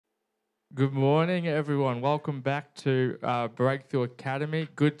Good morning, everyone. Welcome back to Breakthrough Academy.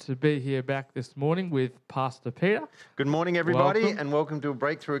 Good to be here back this morning with Pastor Peter. Good morning, everybody, Welcome. and welcome to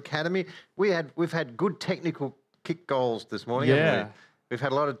Breakthrough Academy. We've had good technical kick goals this morning, Yeah. haven't we? We've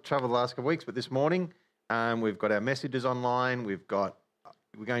had a lot of trouble the last couple of weeks, but this morning we've got our messages online. We're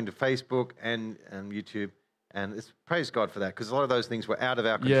going to Facebook and YouTube, and praise God for that, because a lot of those things were out of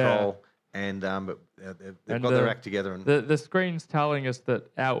our control, and but they've got their act together. And the screen's telling us that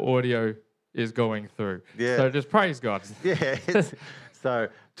our audio is going through. Yeah. So just praise God. Yeah. So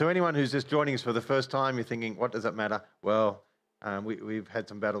to anyone who's just joining us for the first time, you're thinking, what does that matter? Well, we've had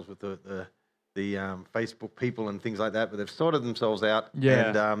some battles with the Facebook people and things like that, but they've sorted themselves out.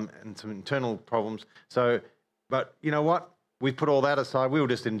 Yeah. And some internal problems. So, but you know what? We put all that aside. We were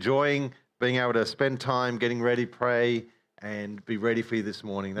just enjoying being able to spend time getting ready, pray, and be ready for you this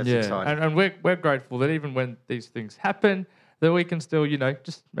morning. That's exciting. And we're grateful that even when these things happen, that we can still,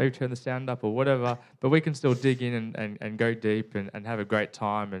 just maybe turn the sound up or whatever, but we can still dig in and go deep and have a great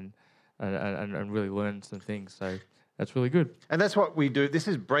time and really learn some things. So that's really good. And that's what we do. This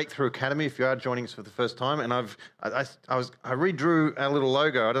is Breakthrough Academy. If you are joining us for the first time, and I redrew our little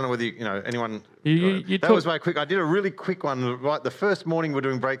logo. I don't know whether anyone. That was my quick. I did a really quick one. Right, the first morning we're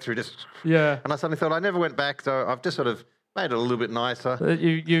doing Breakthrough. And I suddenly thought I never went back, so I've just sort of made it a little bit nicer.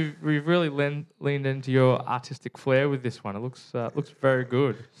 You've really leaned into your artistic flair with this one. It looks very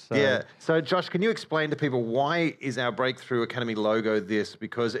good. So. Yeah. So Josh, can you explain to people why is our Breakthrough Academy logo this?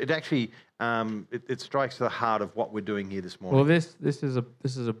 Because it actually it strikes the heart of what we're doing here this morning. Well, this is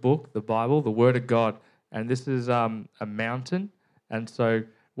a book, the Bible, the Word of God, and this is a mountain, and so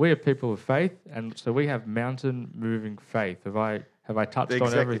we are people of faith, and so we have mountain moving faith. Have I touched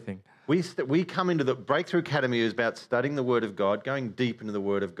on everything? We come into the Breakthrough Academy is about studying the Word of God, going deep into the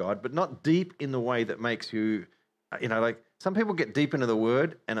Word of God, but not deep in the way that makes you, like some people get deep into the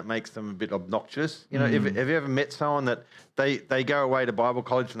Word and it makes them a bit obnoxious. Have you ever met someone that they go away to Bible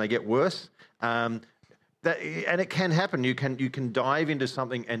college and they get worse? And it can happen. You can dive into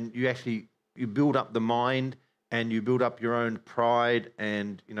something and you build up the mind and you build up your own pride,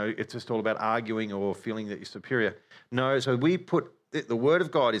 and it's just all about arguing or feeling that you're superior. No, so we put. The Word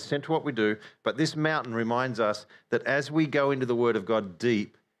of God is central to what we do, but this mountain reminds us that as we go into the Word of God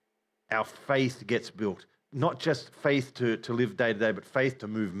deep, our faith gets built. Not just faith to live day to day, but faith to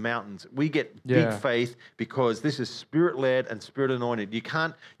move mountains. We get big faith because this is Spirit-led and Spirit-anointed. You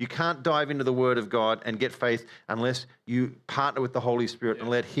can't dive into the Word of God and get faith unless you partner with the Holy Spirit and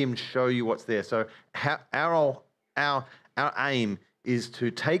let Him show you what's there. So our aim is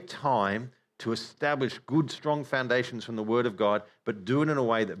to take time to establish good, strong foundations from the Word of God, but do it in a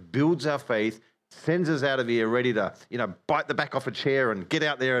way that builds our faith, sends us out of here ready to, bite the back off a chair and get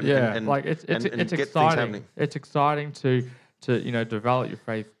out there and it's get exciting. things happening. It's exciting to develop your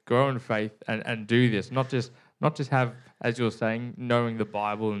faith, grow in faith, and do this. Not just have, as you were saying, knowing the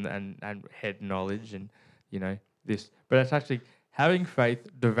Bible and head knowledge and this, but it's actually having faith,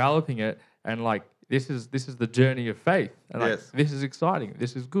 developing it, and this is the journey of faith. And this is exciting.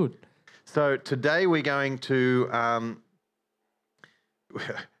 This is good. So today we're going to,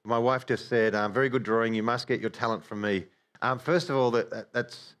 my wife just said, very good drawing, you must get your talent from me. First of all,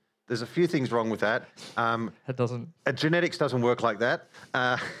 there's a few things wrong with that. It doesn't. Genetics doesn't work like that.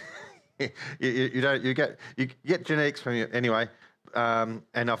 You get genetics from you anyway. And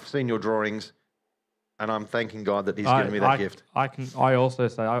I've seen your drawings, and I'm thanking God that He's given me that gift. I also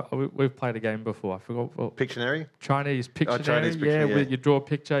say we've played a game before. I forgot what. Pictionary? Chinese Pictionary. Chinese Pictionary, yeah. You draw a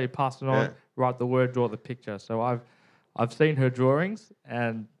picture, you pass it on, write the word, draw the picture. So I've seen her drawings,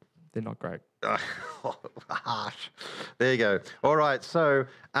 and they're not great. Harsh. There you go. All right, so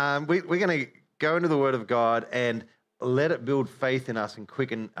we're going to go into the Word of God and let it build faith in us and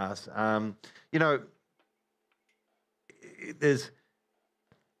quicken us.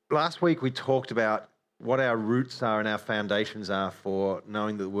 Last week we talked about what our roots are and our foundations are for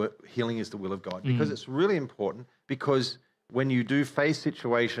knowing that healing is the will of God, because it's really important, because when you do face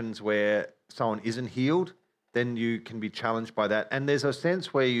situations where someone isn't healed, then you can be challenged by that. And there's a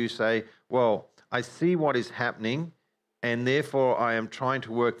sense where you say, well, I see what is happening, and therefore I am trying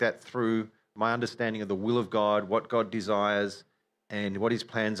to work that through my understanding of the will of God, what God desires, and what His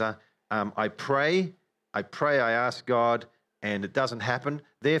plans are. I pray, I ask God, and it doesn't happen.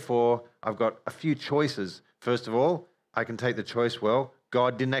 Therefore, I've got a few choices. First of all, I can take the choice, well,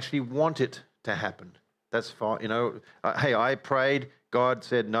 God didn't actually want it to happen. That's fine. Hey, I prayed. God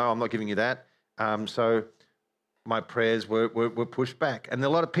said, no, I'm not giving you that. So my prayers were pushed back. And a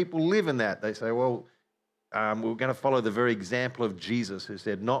lot of people live in that. They say, well, we're going to follow the very example of Jesus, who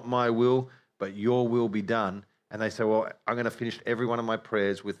said, not my will, but your will be done. and they say, well, I'm going to finish every one of my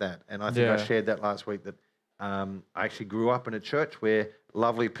prayers with that. And I think I shared that last week, that I actually grew up in a church where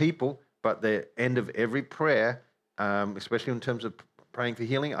lovely people, but the end of every prayer, especially in terms of praying for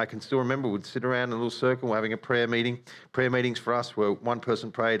healing, I can still remember we'd sit around in a little circle having a prayer meeting. Prayer meetings for us were one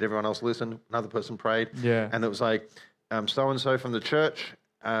person prayed, everyone else listened, another person prayed. Yeah. And it was like, so-and-so from the church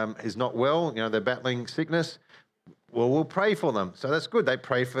is not well, they're battling sickness. Well, we'll pray for them. So that's good. They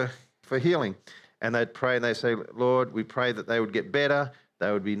pray for healing. And they'd pray and they say, Lord, we pray that they would get better,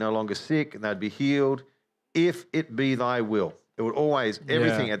 they would be no longer sick, and they'd be healed, if it be thy will. It would always,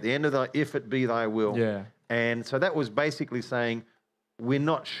 everything at the end of the, if it be thy will. Yeah. And so that was basically saying, we're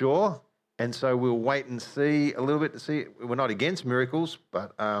not sure, and so we'll wait and see a little bit to see. We're not against miracles,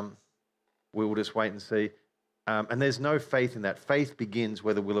 but we will just wait and see. And there's no faith in that. Faith begins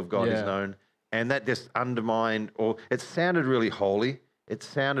where the will of God is known. And that just undermined, or it sounded really holy. It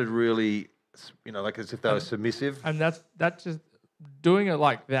sounded really, like as if they were submissive. And that just, doing it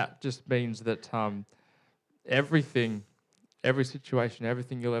like that just means that every situation,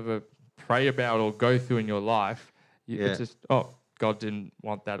 everything you'll ever pray about or go through in your life, it's just, God didn't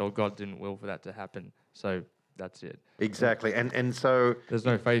want that, or God didn't will for that to happen. So that's it. Exactly. And so there's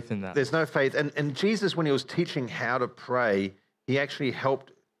no faith in that. There's no faith. And Jesus, when he was teaching how to pray, he actually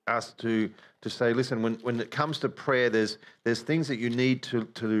helped us to say, listen, when it comes to prayer, there's things that you need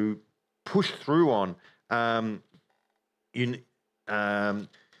to push through on.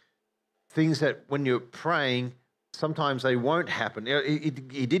 Things that when you're praying, sometimes they won't happen.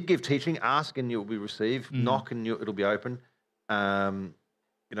 He did give teaching: ask and you'll be received, knock and it'll be open.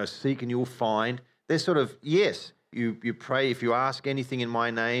 Seek and you'll find. There's sort of, yes, you pray, if you ask anything in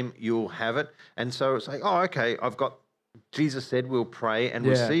my name, you'll have it. And so it's like, oh, okay, Jesus said we'll pray and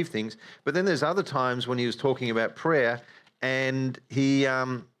receive things. But then there's other times when he was talking about prayer, and he,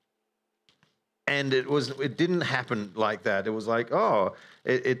 and it didn't happen like that. It was like,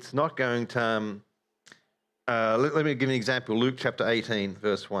 it's not going to, let me give you an example. Luke chapter 18,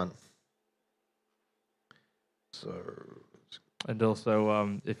 verse 1. So... And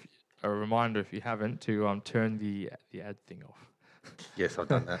also, if a reminder, if you haven't, to turn the ad thing off. Yes, I've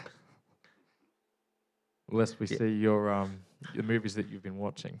done that. Lest we see your the movies that you've been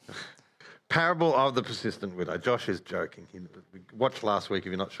watching. Parable of the persistent widow. Josh is joking. We watched last week,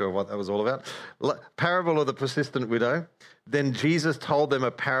 if you're not sure what that was all about. Parable of the persistent widow. Then Jesus told them a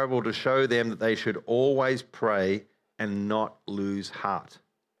parable to show them that they should always pray and not lose heart.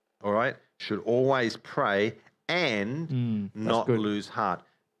 All right? Should always pray and not lose heart.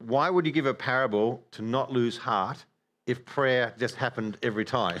 Why would you give a parable to not lose heart if prayer just happened every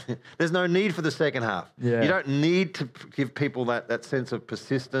time? There's no need for the second half. Yeah. You don't need to give people that sense of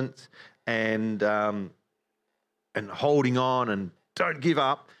persistence and holding on and don't give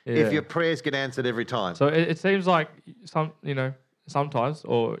up if your prayers get answered every time. So it seems like sometimes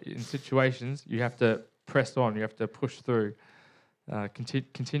or in situations you have to press on, you have to push through.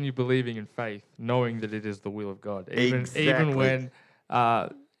 Continue believing in faith, knowing that it is the will of God. Even when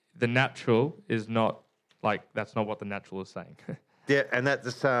the natural is not, that's not what the natural is saying. And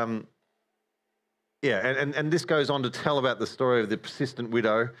that's and this goes on to tell about the story of the persistent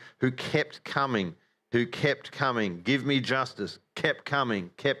widow who kept coming. Give me justice. Kept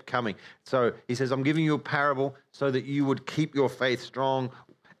coming. So he says, I'm giving you a parable so that you would keep your faith strong,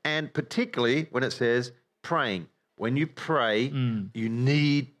 and particularly when it says praying. When you pray, you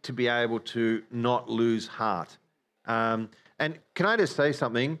need to be able to not lose heart. And can I just say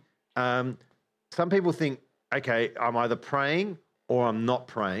something? Some people think, okay, I'm either praying or I'm not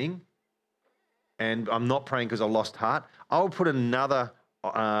praying, and I'm not praying because I lost heart. I'll put another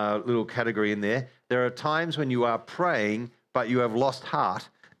little category in there. There are times when you are praying, but you have lost heart,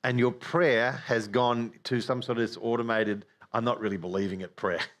 and your prayer has gone to some sort of this automated, I'm not really believing it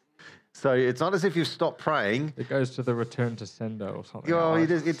prayer. So it's not as if you've stopped praying. It goes to the return to sender or something. You're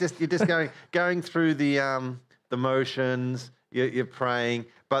just going through the motions. You're praying,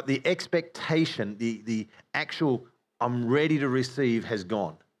 but the expectation, the actual I'm ready to receive has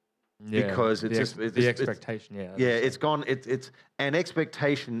gone. Yeah, because it's the expectation. It's gone. It's and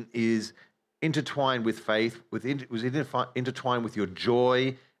expectation is intertwined with faith. Was intertwined with your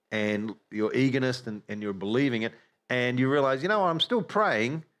joy and your eagerness and your believing it, and you realize, I'm still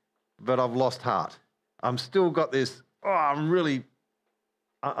praying, but I've lost heart. I'm still got this, I'm really,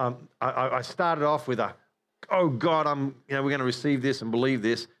 I started off with oh God, we're going to receive this and believe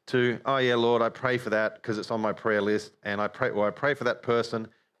this, to, oh yeah, Lord, I pray for that because it's on my prayer list, and I pray for that person.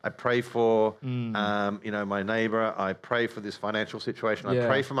 I pray for, my neighbor. I pray for this financial situation. I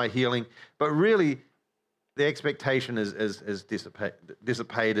pray for my healing. But really, the expectation is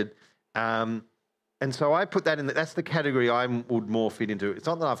dissipated. And so I put that in. That's the category I would more fit into. It's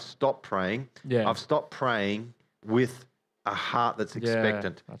not that I've stopped praying. Yeah. I've stopped praying with a heart that's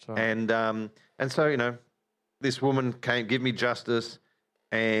expectant. That's right. And so, you know, this woman came, give me justice,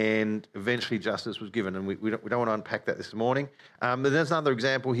 and eventually justice was given. And we don't want to unpack that this morning. But there's another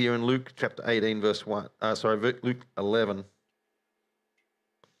example here in Luke chapter 18, verse 1. Luke 11.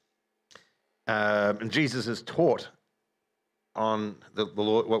 And Jesus is taught on the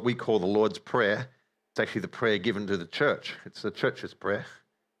Lord, what we call the Lord's Prayer. It's actually the prayer given to the church. It's the church's prayer.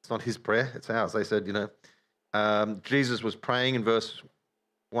 It's not his prayer. It's ours. They said, you know, Jesus was praying in verse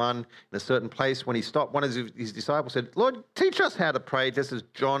 1 in a certain place. When he stopped, one of his disciples said, Lord, teach us how to pray, just as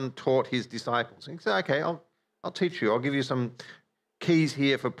John taught his disciples. And he said, okay, I'll teach you. I'll give you some keys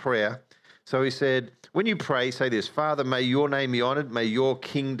here for prayer. So he said, when you pray, say this: Father, may your name be honored. May your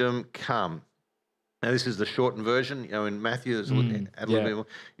kingdom come. Now, this is the shortened version. You know, in Matthew, there's a little bit more.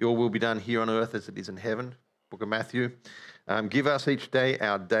 Your will be done here on earth as it is in heaven. Book of Matthew. Give us each day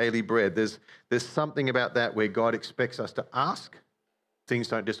our daily bread. There's something about that where God expects us to ask. Things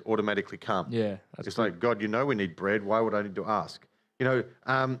don't just automatically come. Yeah. It's like, God, you know we need bread. Why would I need to ask? You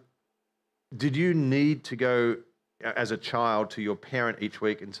know, did you need to go as a child to your parent each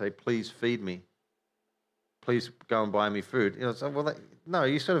week and say, please feed me? Please go and buy me food. You know, so, well,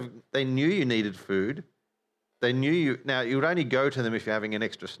 no, they knew you needed food. They knew you. Now, you would only go to them if you're having an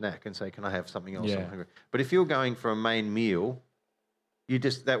extra snack and say, can I have something else? Yeah. I'm hungry. But if you're going for a main meal,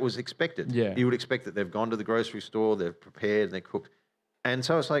 that was expected. Yeah. You would expect that they've gone to the grocery store, they've prepared, and they're cooked. And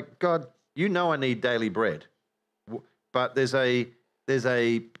so it's like, God, you know I need daily bread. But there's a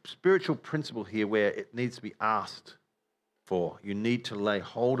spiritual principle here where it needs to be asked for. You need to lay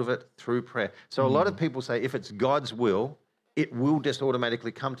hold of it through prayer. So a lot of people say, if it's God's will, it will just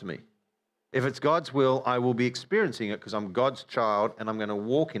automatically come to me. If it's God's will, I will be experiencing it because I'm God's child and I'm going to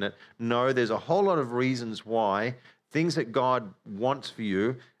walk in it. No, there's a whole lot of reasons why things that God wants for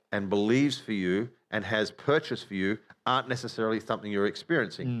you and believes for you and has purchased for you aren't necessarily something you're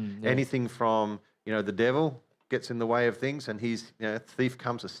experiencing. Anything from, you know, the devil gets in the way of things and he's, you know, thief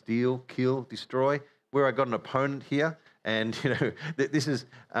comes to steal, kill, destroy. Where I got an opponent here, and, you know, this is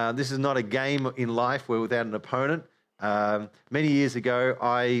not a game in life where without an opponent. Many years ago,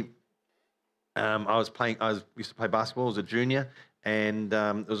 I used to play basketball as a junior, and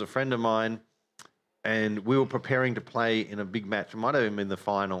there was a friend of mine, and we were preparing to play in a big match. It might have been the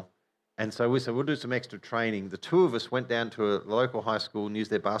final. And so we said, we'll do some extra training. The two of us went down to a local high school and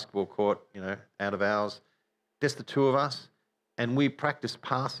used their basketball court, you know, out of ours. Just the two of us. And we practiced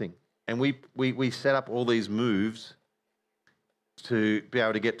passing. And we set up all these moves to be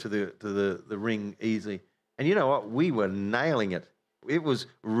able to get to the ring easily. And you know what? We were nailing it.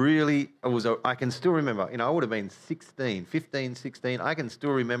 I can still remember, you know, I would have been 15, 16. I can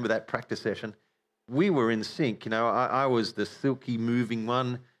still remember that practice session. We were in sync. You know, I was the silky moving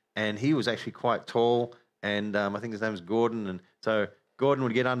one, and he was actually quite tall, and I think his name was Gordon. And so Gordon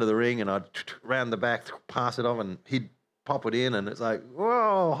would get under the ring, and I'd round the back, pass it off, and he'd pop it in, and it's like,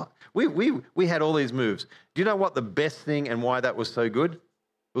 whoa. We had all these moves. Do you know what the best thing and why that was so good?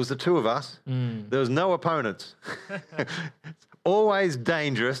 It was the two of us. There was no opponents. It's always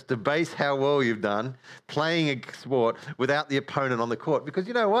dangerous to base how well you've done playing a sport without the opponent on the court, because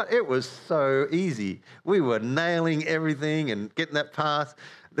you know what? It was so easy. We were nailing everything and getting that pass.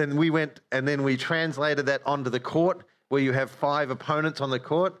 Then we went and then we translated that onto the court where you have 5 opponents on the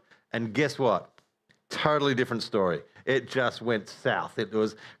court, and guess what? Totally different story. It just went south. It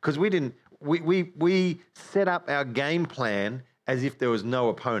was because we set up our game plan as if there was no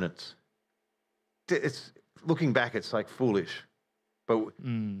opponents. It's looking back, it's like foolish. But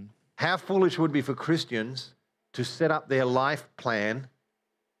how foolish would it be for Christians to set up their life plan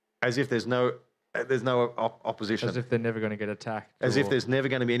as if there's no opposition. As if they're never going to get attacked. As if there's never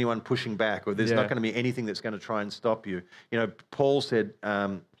going to be anyone pushing back, or there's not going to be anything that's going to try and stop you. You know, Paul said,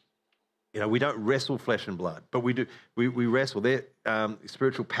 you know, we don't wrestle flesh and blood, but we do. We wrestle. They're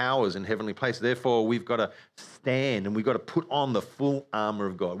spiritual powers in heavenly places. Therefore, we've got to stand and we've got to put on the full armor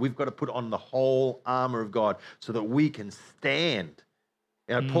of God. We've got to put on the whole armor of God so that we can stand.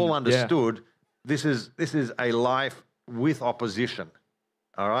 You know, Paul understood this is a life with opposition.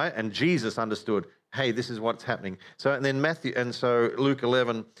 All right, and Jesus understood, hey, this is what's happening. So and then Luke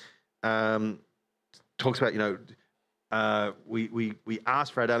 11 talks about, you know, we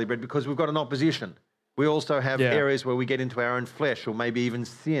ask for our daily bread because we've got an opposition. We also have areas where we get into our own flesh, or maybe even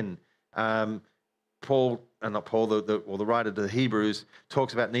sin. The writer to the Hebrews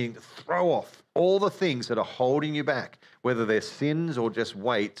talks about needing to throw off all the things that are holding you back, whether they're sins or just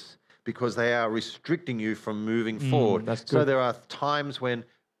weights, because they are restricting you from moving forward. That's good. So there are times when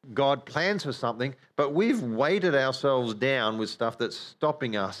God plans for something, but we've weighted ourselves down with stuff that's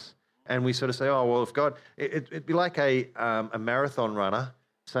stopping us. And we sort of say, oh, well, if God, it'd be like a marathon runner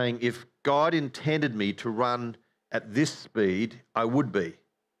saying, if God intended me to run at this speed, I would be.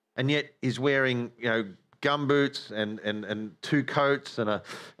 And yet he's wearing, gumboots and two coats and a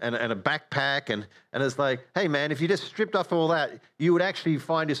backpack. And it's like, hey, man, if you just stripped off all that, you would actually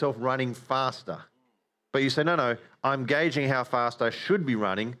find yourself running faster. But you say, no, I'm gauging how fast I should be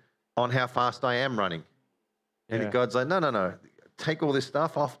running on how fast I am running. And God's like, no. Take all this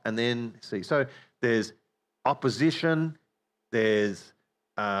stuff off and then see. So there's opposition, there's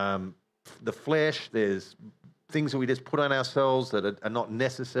the flesh, there's things that we just put on ourselves that are not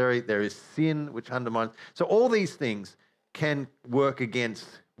necessary. There is sin, which undermines. So all these things can work against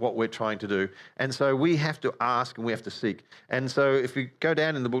what we're trying to do. And so we have to ask and we have to seek. And so if we go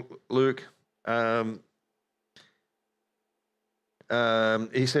down in the book, Luke,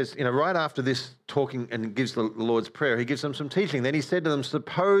 he says, right after this talking and gives the Lord's Prayer, he gives them some teaching. Then he said to them,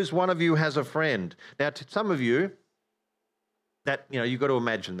 suppose one of you has a friend. Now, to some of you, that, you've got to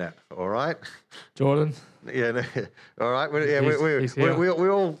imagine that, all right? Jordan? Yeah, all right. We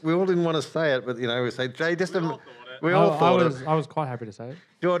all didn't want to say it, but, we say, Jay, just we all thought it. I was quite happy to say it.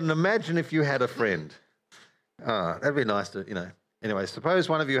 Jordan, imagine if you had a friend. That'd be nice to, Anyway, suppose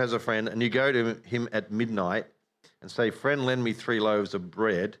one of you has a friend and you go to him at midnight and say, friend, lend me 3 loaves of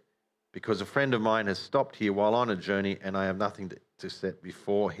bread because a friend of mine has stopped here while on a journey and I have nothing to set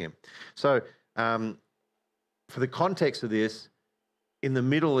before him. So for the context of this, in the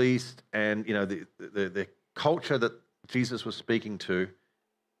Middle East and, the culture that Jesus was speaking to,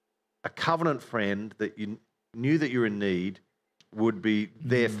 a covenant friend that you knew that you're in need would be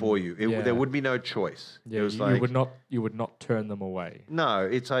there for you. There would be no choice. Yeah, it was you would not turn them away. No,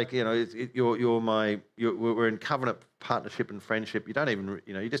 it's like, we're in covenant partnership and friendship. You don't even,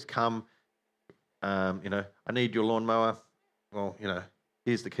 you just come, I need your lawnmower. Well,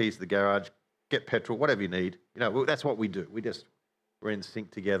 here's the keys to the garage. Get petrol, whatever you need. That's what we do. We're in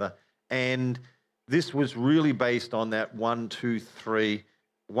sync together. And this was really based on that 1, 2, 3.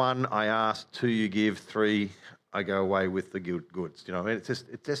 1, I ask. 2, you give. 3, I go away with the goods. It's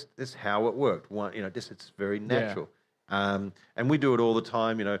just how it worked. It's very natural. Yeah. And we do it all the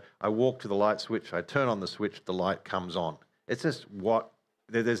time. I walk to the light switch, I turn on the switch, the light comes on. It's just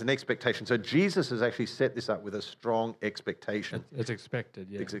there's an expectation. So Jesus has actually set this up with a strong expectation. It's expected,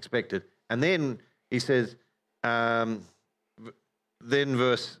 yeah. It's expected. And then he says, then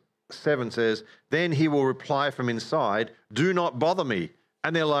verse 7 says, then he will reply from inside, do not bother me.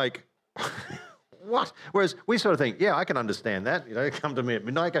 And they're like, what? Whereas we sort of think, yeah, I can understand that. Come to me at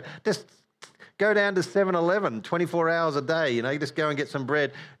midnight. Just go down to 7-Eleven 24 hours a day. You just go and get some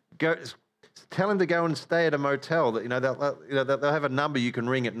bread. Tell him to go and stay at a motel. That they'll have a number you can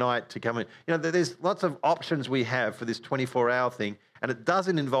ring at night to come in. There's lots of options we have for this 24-hour thing, and it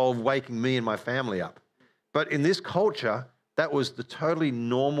doesn't involve waking me and my family up. But in this culture, that was the totally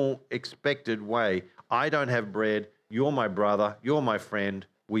normal, expected way. I don't have bread. You're my brother. You're my friend.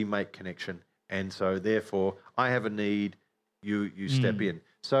 We make connection. And so, therefore, I have a need. You step in.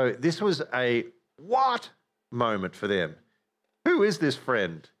 So this was a what moment for them. Who is this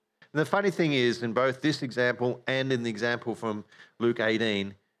friend? And the funny thing is, in both this example and in the example from Luke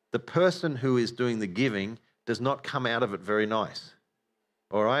 18, the person who is doing the giving does not come out of it very nice.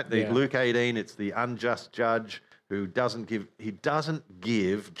 All right? Luke 18, it's the unjust judge who doesn't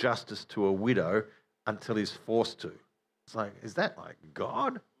give justice to a widow until he's forced to. It's like, is that like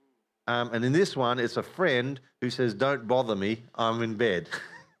God? And in this one, it's a friend who says, don't bother me, I'm in bed.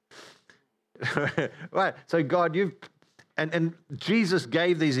 Right, so God, and Jesus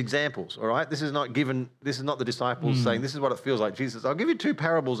gave these examples, all right? This is not the disciples saying, this is what it feels like. Jesus, I'll give you 2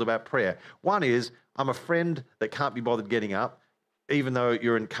 parables about prayer. One is, I'm a friend that can't be bothered getting up, even though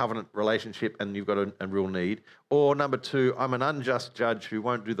you're in covenant relationship and you've got a real need. Or number 2, I'm an unjust judge who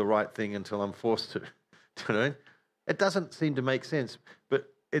won't do the right thing until I'm forced to. It doesn't seem to make sense, but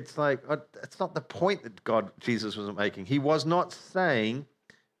it's like, it's not the point that Jesus wasn't making. He was not saying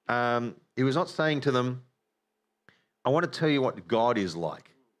to them, I want to tell you what God is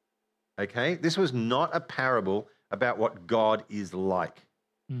like. Okay? This was not a parable about what God is like.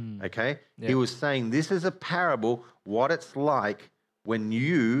 Okay? Yeah. He was saying this is a parable, what it's like when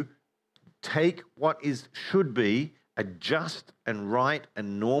you take what should be a just and right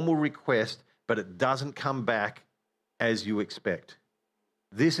and normal request, but it doesn't come back as you expect.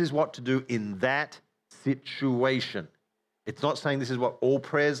 This is what to do in that situation. It's not saying this is what all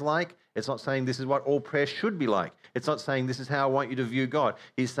prayer's like. It's not saying this is what all prayer should be like. It's not saying this is how I want you to view God.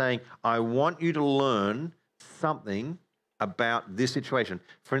 He's saying, I want you to learn something about this situation.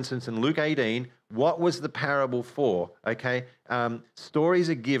 For instance, in Luke 18, what was the parable for? Okay, stories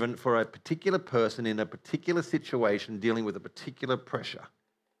are given for a particular person in a particular situation dealing with a particular pressure.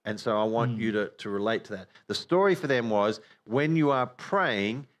 And so I want you to relate to that. The story for them was when you are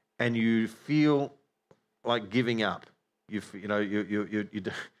praying and you feel like giving up.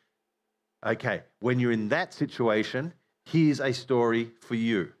 Okay, when you're in that situation, here's a story for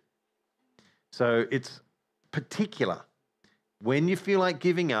you. So it's particular. When you feel like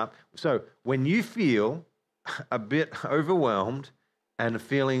giving up, so when you feel a bit overwhelmed and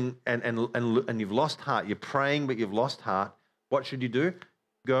feeling and you've lost heart, you're praying but you've lost heart, what should you do?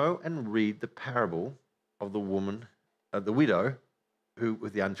 Go and read the parable of the woman, the widow, who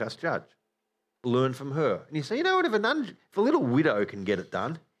with the unjust judge. Learn from her. And you say, you know what, if a little widow can get it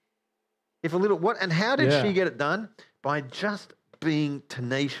done, and how did she get it done? By just being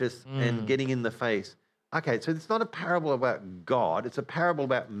tenacious and getting in the face. Okay, so it's not a parable about God, it's a parable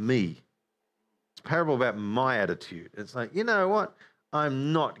about me. It's a parable about my attitude. It's like, you know what?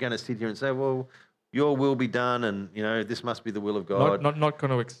 I'm not going to sit here and say, well, your will be done and, this must be the will of God. Not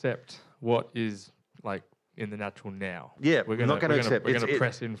going to accept what is like in the natural now. Yeah, we're not going to accept. We're going to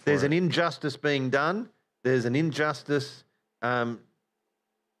press in for There's it. an injustice being done. There's an injustice.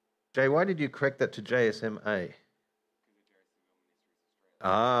 Jay, why did you correct that to JSMA?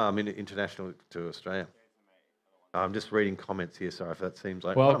 I mean international to Australia. I'm just reading comments here. Sorry if that seems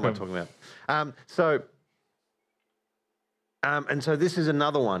like, Welcome. what am I talking about? And so this is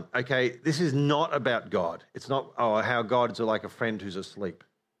another one. Okay, this is not about God. It's not how God is like a friend who's asleep.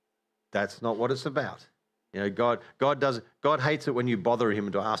 That's not what it's about. God hates it when you bother him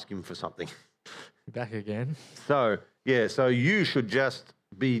to ask him for something. Back again. So you should just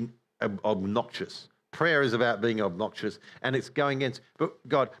be obnoxious. Prayer is about being obnoxious, and it's going against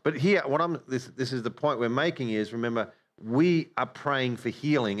God. But here, this is the point we're making is, remember, we are praying for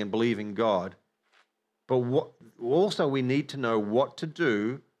healing and believing God. But also we need to know what to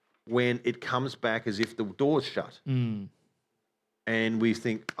do when it comes back as if the door's shut. And we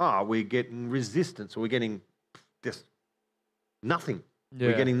think, we're getting resistance, or we're getting just nothing. Yeah.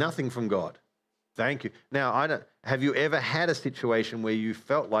 We're getting nothing from God. Thank you. Now, have you ever had a situation where you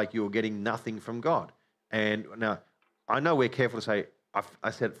felt like you were getting nothing from God? And now, I know we're careful to say,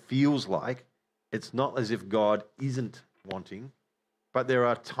 I said it feels like. It's not as if God isn't wanting, but there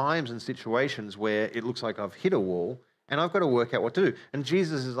are times and situations where it looks like I've hit a wall and I've got to work out what to do. And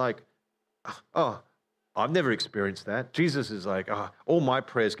Jesus is like, I've never experienced that. Jesus is like, all my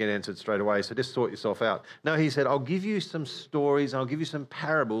prayers get answered straight away, so just sort yourself out. No, he said, I'll give you some stories, I'll give you some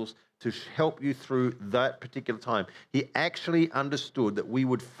parables to help you through that particular time. He actually understood that we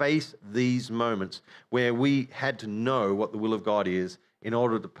would face these moments where we had to know what the will of God is in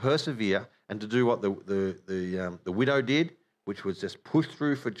order to persevere and to do what the widow did, which was just push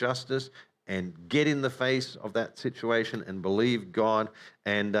through for justice and get in the face of that situation and believe God.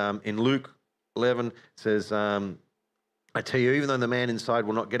 And in Luke 11 it says, I tell you, even though the man inside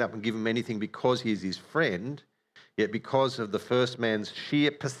will not get up and give him anything because he is his friend, yet because of the first man's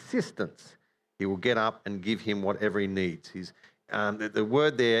sheer persistence, he will get up and give him whatever he needs. The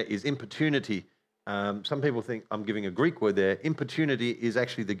word there is importunity. Some people think I'm giving a Greek word there. Importunity is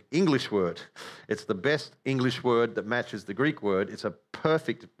actually the English word. It's the best English word that matches the Greek word. It's a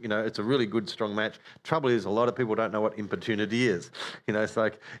perfect, it's a really good, strong match. Trouble is, a lot of people don't know what importunity is. It's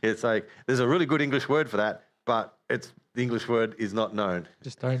like there's a really good English word for that, but the English word is not known.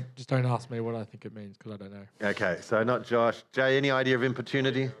 Just don't ask me what I think it means, because I don't know. Okay, so not Josh. Jay, any idea of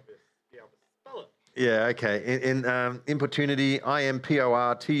importunity? Yeah, okay. In importunity,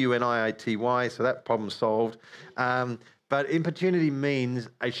 importunity, so that problem's solved. But importunity means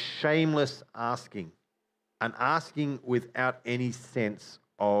a shameless asking, an asking without any sense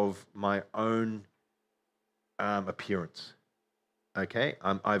of my own appearance. Okay,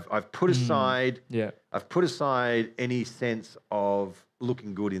 I've put aside. I've put aside any sense of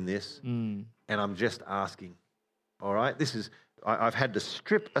looking good in this, and I'm just asking. All right, I've had to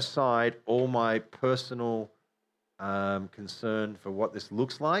strip aside all my personal concern for what this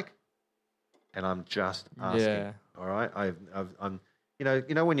looks like, and I'm just asking. Yeah. All right, I'm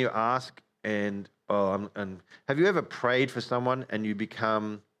when you ask and have you ever prayed for someone and you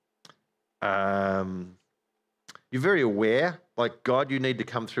become you're very aware, like, God, you need to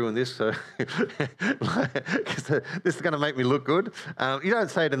come through in this, so because this is going to make me look good. You don't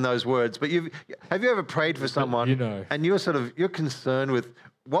say it in those words, but have you ever prayed for someone, and you're concerned with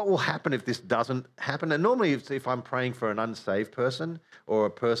what will happen if this doesn't happen? And normally, if I'm praying for an unsaved person or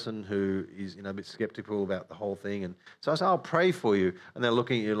a person who is a bit skeptical about the whole thing, and so I say, I'll pray for you, and they're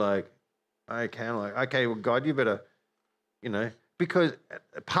looking at you like, okay, I'm like, okay, well, God, you better because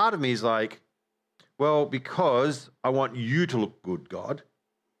part of me is like, well, because I want you to look good, God.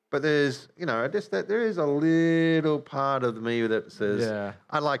 But there's, just that there is a little part of me that says, Yeah.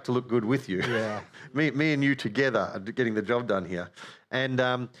 I like to look good with you. Yeah. me and you together are getting the job done here.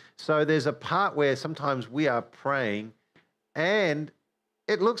 And so there's a part where sometimes we are praying and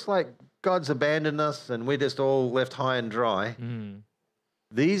it looks like God's abandoned us and we're just all left high and dry. Mm.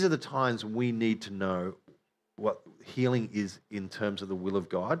 These are the times we need to know what healing is in terms of the will of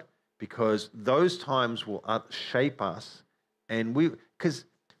God, because those times will shape us. And because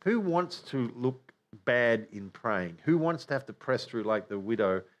who wants to look bad in praying? Who wants to have to press through like the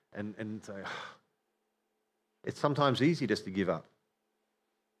widow and say, it's sometimes easy just to give up.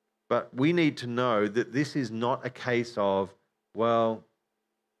 But we need to know that this is not a case of, well,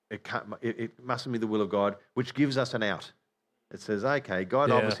 it mustn't be the will of God, which gives us an out. It says, okay, God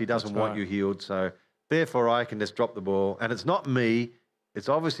obviously doesn't want you healed, so therefore I can just drop the ball. And it's not me, it's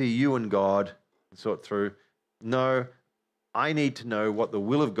obviously you and God sort through. No, I need to know what the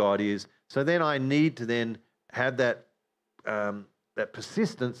will of God is. So then I need to then have that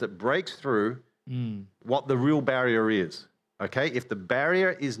persistence that breaks through what the real barrier is. Okay, if the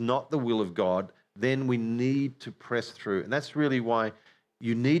barrier is not the will of God, then we need to press through. And that's really why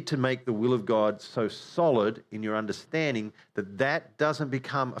you need to make the will of God so solid in your understanding that that doesn't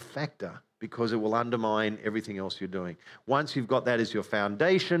become a factor, because it will undermine everything else you're doing. Once you've got that as your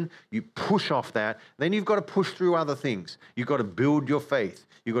foundation, you push off that, then you've got to push through other things. You've got to build your faith.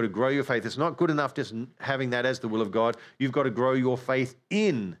 You've got to grow your faith. It's not good enough just having that as the will of God. You've got to grow your faith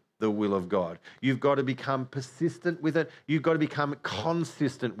in the will of God. You've got to become persistent with it. You've got to become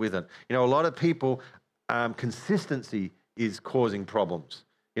consistent with it. A lot of people, consistency is causing problems.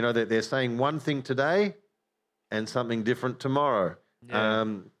 That they're saying one thing today and something different tomorrow. Yeah.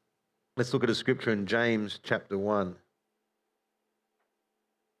 Let's look at a scripture in James chapter 1.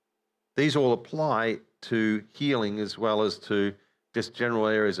 These all apply to healing as well as to just general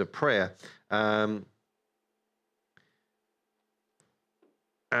areas of prayer.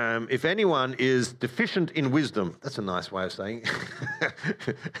 If anyone is deficient in wisdom, that's a nice way of saying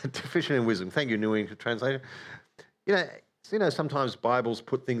deficient in wisdom. Thank you, New English Translator. Sometimes Bibles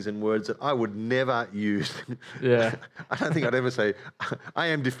put things in words that I would never use. Yeah. I don't think I'd ever say, I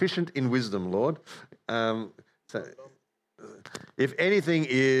am deficient in wisdom, Lord. So if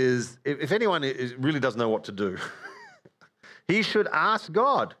anyone really doesn't know what to do, he should ask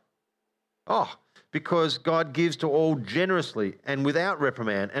God. Because God gives to all generously and without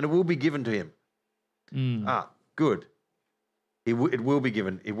reprimand, and it will be given to him. Good. It will be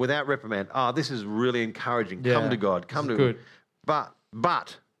given without reprimand. This is really encouraging. Yeah, come to God. Come to good. But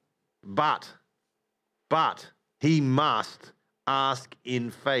he must ask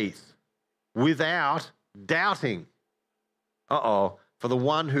in faith without doubting. For the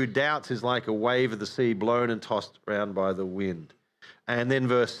one who doubts is like a wave of the sea blown and tossed around by the wind. And then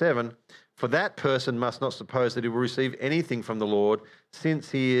verse 7, for that person must not suppose that he will receive anything from the Lord,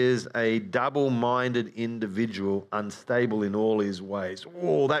 since he is a double-minded individual, unstable in all his ways.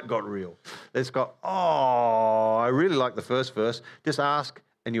 Oh, that got real. I really like the first verse. Just ask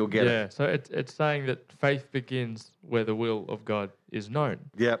and you'll get it. Yeah, so it's saying that faith begins where the will of God is known.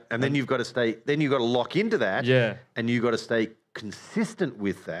 Yeah, and then you've got to lock into that. Yeah. And you've got to stay consistent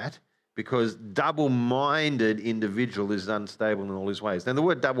with that. Because double-minded individual is unstable in all his ways. Now, the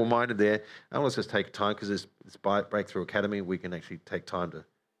word double-minded there, let's just take time, because it's Breakthrough Academy. We can actually take time to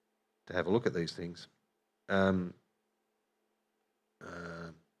have a look at these things. A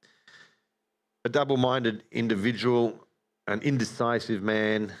double-minded individual, an indecisive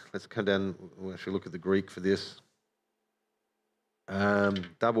man. Let's come down. We'll actually look at the Greek for this.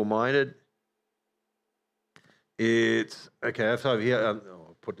 Double-minded. It's, okay, so over here,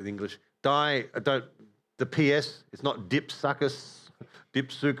 put it in English. The PS, it's not dipsuchus.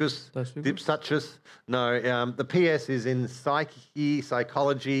 No, the PS is in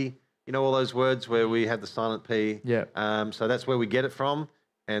psychology, all those words where we have the silent P. Yeah. So that's where we get it from.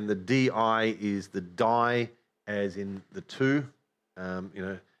 And the DI is the die, as in the two,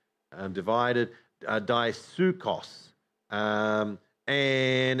 divided. Disukos.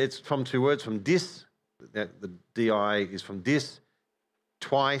 And it's from two words, from dis. The DI is from dis,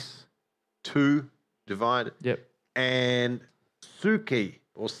 twice, two, divided. Yep. And suki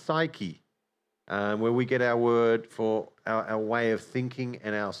or psyche, where we get our word for our way of thinking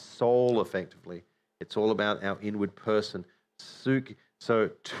and our soul effectively. It's all about our inward person. Suki.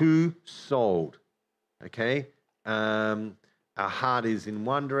 So two-souled, okay? Our heart is in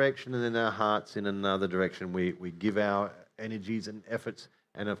one direction and then our heart's in another direction. We give our energies and efforts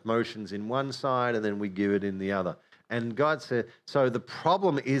and emotions in one side and then we give it in the other. And God said, so the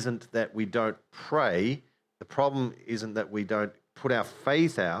problem isn't that we don't pray. The problem isn't that we don't put our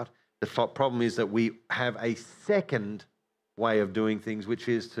faith out. The problem is that we have a second way of doing things, which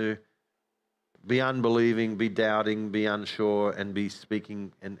is to be unbelieving, be doubting, be unsure, and be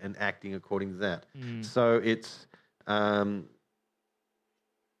speaking and acting according to that. So it's... and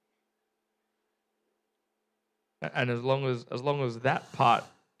as long as that part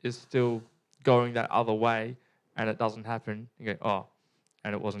is still going that other way and it doesn't happen, you go, oh,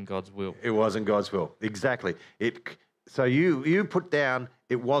 and it wasn't God's will. It wasn't God's will. Exactly. So you put down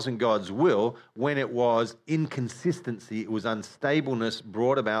it wasn't God's will when it was inconsistency. It was unstableness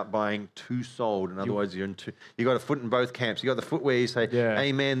brought about by being two-souled. In other words, you got a foot in both camps. You got the foot where you say,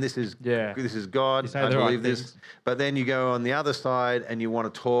 "Amen, this is God. I believe this." But then you go on the other side and you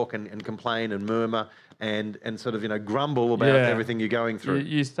want to talk and complain and murmur and sort of grumble about everything you're going through.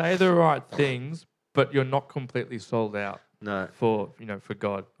 You say the right things, but you're not completely sold out. No. For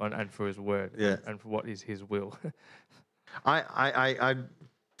God and for His word, and for what is His will. I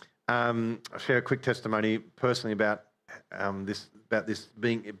share a quick testimony personally about this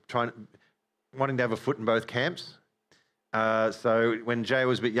wanting to have a foot in both camps. So when Jay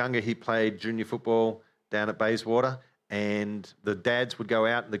was a bit younger, he played junior football down at Bayswater, and the dads would go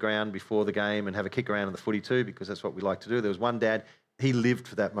out in the ground before the game and have a kick around in the footy too, because that's what we like to do. There was one dad, he lived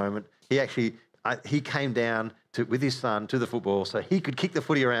for that moment. He came down with his son to the football so he could kick the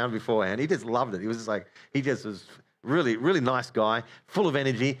footy around beforehand. He just loved it. He was just like, he just was really, really nice guy, full of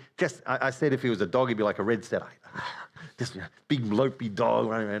energy. I said if he was a dog, he'd be like a red setter. Just big, lopey dog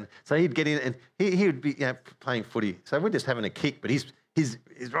running around. So he'd get in and he would be playing footy. So we're just having a kick, but he's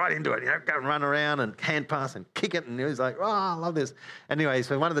right into it. Go and run around and hand pass and kick it. And he was like, oh, I love this. Anyway,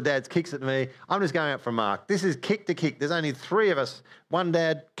 so one of the dads kicks at me. I'm just going out for a mark. This is kick to kick. There's only three of us. One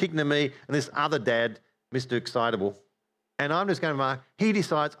dad kicking to me and this other dad, Mr. Excitable. And I'm just going to mark. He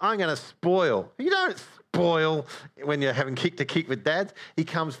decides I'm going to spoil. You don't spoil when you're having kick to kick with dads. He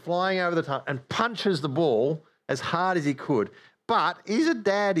comes flying over the top and punches the ball as hard as he could. But he's a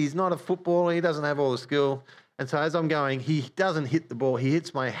dad. He's not a footballer. He doesn't have all the skill. And so as I'm going, he doesn't hit the ball. He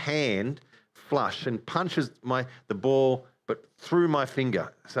hits my hand flush and punches the ball, but through my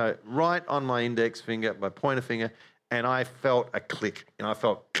finger. So right on my index finger, my pointer finger, and I felt a click. And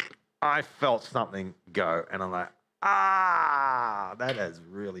I felt something go. And I'm like, that is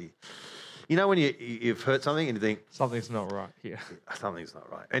really... when you've hurt something and you think... Something's not right here. Something's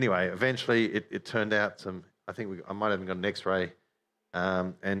not right. Anyway, eventually it turned out I think I might have even got an X-ray,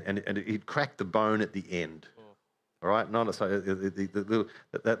 and he'd cracked the bone at the end. All right,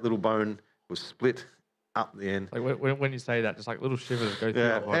 that little bone was split up the end. Like when you say that, just like little shivers go through.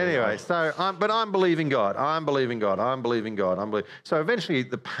 Yeah. Anyway, so I'm believing God. I'm believing God. So eventually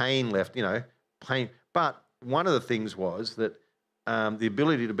the pain left. Pain. But one of the things was that the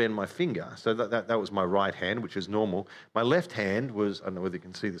ability to bend my finger. So that was my right hand, which is normal. My left hand was, I don't know whether you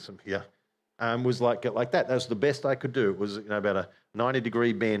can see this from here. Was like that. That was the best I could do. It was about a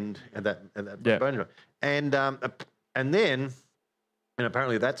 90-degree bend at that bone joint. And then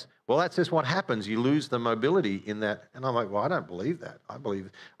apparently that's just what happens. You lose the mobility in that. And I'm like, well, I don't believe that. I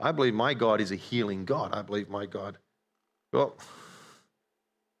believe my God is a healing God. I believe my God. Well,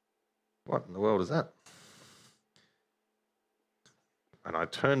 what in the world is that? And I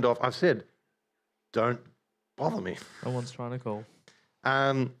turned off. I've said, don't bother me. No one's trying to call.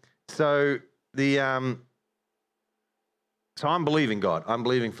 So I'm believing God. I'm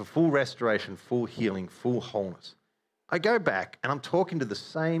believing for full restoration, full healing, full wholeness. I go back and I'm talking to the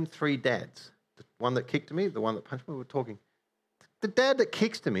same three dads. The one that kicked me, the one that punched me, we're talking. The dad that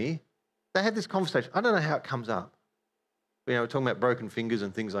kicks to me, they had this conversation. I don't know how it comes up. We're talking about broken fingers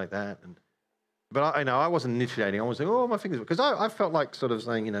and things like that. But I wasn't initiating. I was saying, oh, my fingers. Because I felt like sort of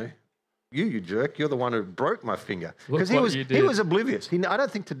saying, you jerk, you're the one who broke my finger. Because he was oblivious. I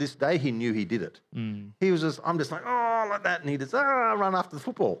don't think to this day he knew he did it. He was I'm just like, oh, like that. And he just, run after the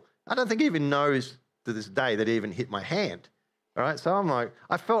football. I don't think he even knows to this day that he even hit my hand. All right. So I'm like,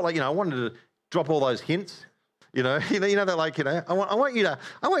 I felt like, I wanted to drop all those hints. They're like, I want you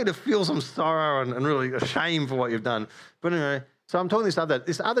to feel some sorrow and really shame for what you've done. But anyway, so I'm talking to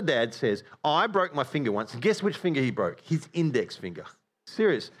this other dad says, I broke my finger once. Guess which finger he broke? His index finger.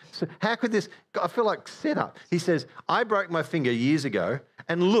 Serious. So how could this, I feel like set up. He says, I broke my finger years ago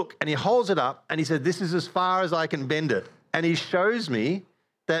and look, and he holds it up and he said, this is as far as I can bend it. And he shows me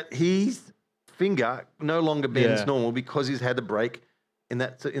that his finger no longer bends normal because he's had a break in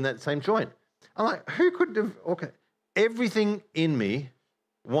that same joint. I'm like, who could have, okay. Everything in me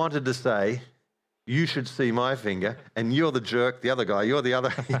wanted to say, you should see my finger and you're the jerk, the other guy, you're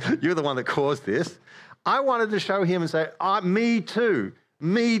the one that caused this. I wanted to show him and say, me too.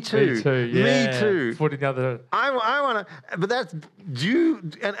 Me too. Me too. Yeah. Me too. Putting the other. I want to, but that's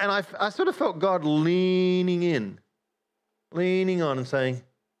due. And I sort of felt God leaning on and saying,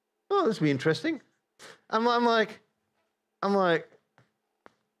 oh, this will be interesting. I'm like,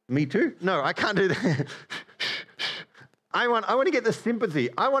 me too? No, I can't do that. I want to get the sympathy.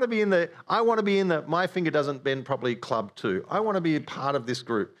 I want to be in the my finger doesn't bend properly club too. I want to be a part of this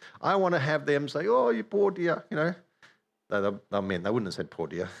group. I want to have them say, oh, you poor dear, They're men. They wouldn't have said poor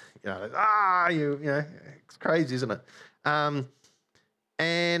dear. It's crazy, isn't it?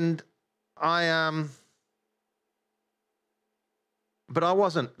 But I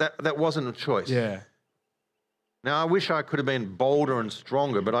wasn't. That wasn't a choice. Yeah. Now I wish I could have been bolder and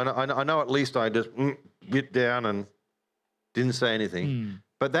stronger, but I know at least I just bit down and didn't say anything.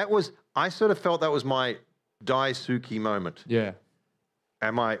 But I sort of felt that was my Daisuke moment. Yeah.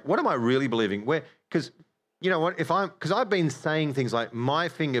 What am I really believing? Because you know what? Because I've been saying things like my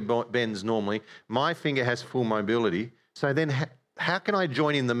finger bends normally, my finger has full mobility. So then how can I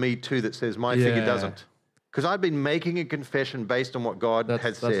join in the me too that says my finger doesn't? Because I've been making a confession based on what God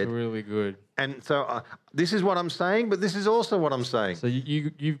has said. That's really good. And so this is what I'm saying, but this is also what I'm saying. So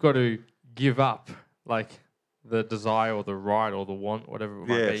you've got to give up like the desire or the right or the want, whatever it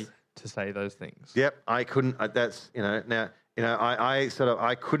might be, to say those things. Yep, I couldn't. I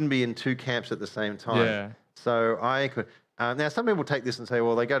couldn't be in two camps at the same time. Yeah. So I could. Now some people take this and say,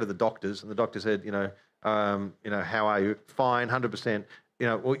 well, they go to the doctors, and the doctor said, how are you? Fine, 100%.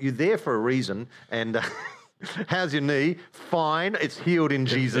 Well, you're there for a reason, and. How's your knee? Fine, it's healed in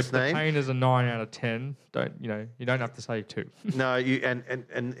Jesus' name. If the pain is a 9 out of 10, you don't have to say 2. No,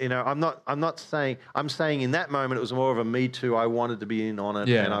 I'm not saying. I'm saying in that moment it was more of a me too. I wanted to be in on it,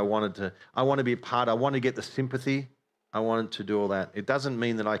 and I want to be a part. I want to get the sympathy. I wanted to do all that. It doesn't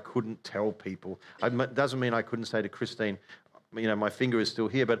mean that I couldn't tell people. It doesn't mean I couldn't say to Christine, my finger is still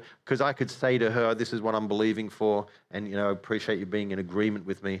here, but because I could say to her, this is what I'm believing for, and, I appreciate you being in agreement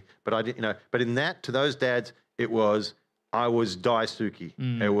with me. But I didn't, but in that, to those dads, I was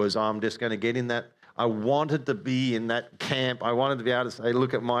Daisuke. It was, I'm just going to get in that. I wanted to be in that camp. I wanted to be able to say,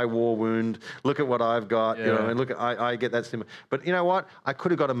 look at my war wound, look at what I've got, and look at, I get that sympathy. But you know what? I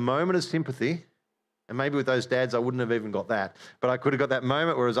could have got a moment of sympathy. And maybe with those dads, I wouldn't have even got that. But I could have got that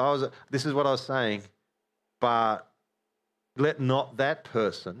moment whereas this is what I was saying, but let not that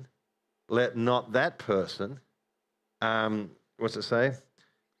person, what's it say?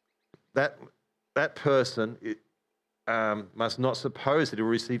 That person must not suppose that he will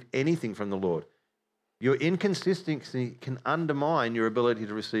receive anything from the Lord. Your inconsistency can undermine your ability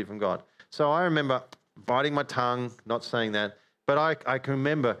to receive from God. So I remember biting my tongue, not saying that, but I can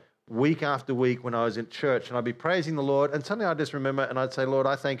remember week after week when I was in church and I'd be praising the Lord and suddenly I'd just remember and I'd say, Lord,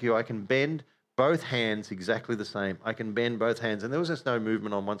 I thank you. I can bend both hands exactly the same. I can bend both hands. And there was just no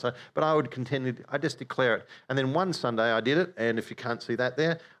movement on one side, but I would continue. I just declare it. And then one Sunday I did it. And if you can't see that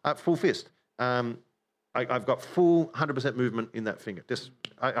there, full fist. I've got full 100% movement in that finger. Just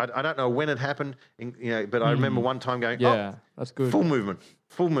I don't know when it happened, but I remember one time going, that's good. Full movement.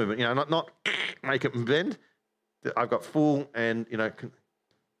 Not make it bend. I've got full and,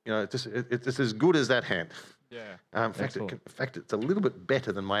 it's as good as that hand. Yeah. In fact, it's a little bit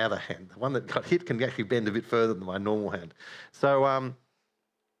better than my other hand. The one that got hit can actually bend a bit further than my normal hand. So,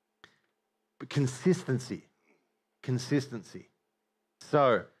 but consistency.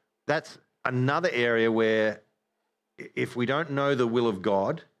 So that's another area where if we don't know the will of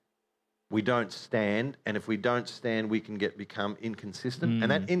God, we don't stand, and if we don't stand, we can become inconsistent.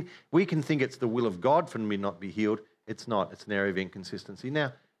 And we can think it's the will of God for me not be healed. It's not. It's an area of inconsistency.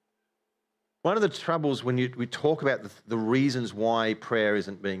 Now, one of the troubles when we talk about the reasons why prayer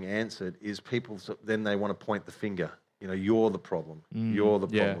isn't being answered is people then they want to point the finger. You're the problem. You're the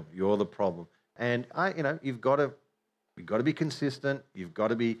problem. Yeah. You're the problem. And you've got to be consistent. You've got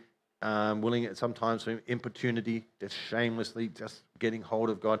to be willing at sometimes for importunity, just shamelessly, just getting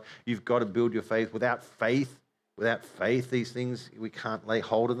hold of God. You've got to build your faith. Without faith, these things we can't lay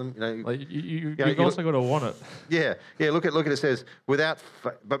hold of them. You've also got to want it. Yeah. Look at it says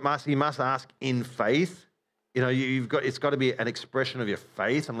you must ask in faith. It's got to be an expression of your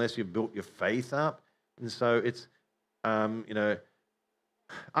faith unless you've built your faith up. And so it's I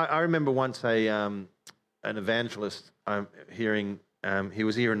remember once an evangelist hearing. He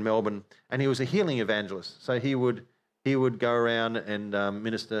was here in Melbourne, and he was a healing evangelist. So he would go around and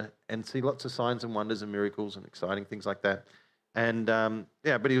minister and see lots of signs and wonders and miracles and exciting things like that. And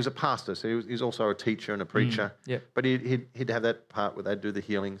but he was a pastor, so he was also a teacher and a preacher. But he'd have that part where they'd do the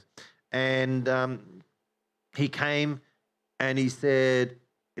healings. And he came and he said,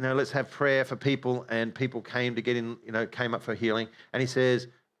 let's have prayer for people, and people came to get in, came up for healing. And he says,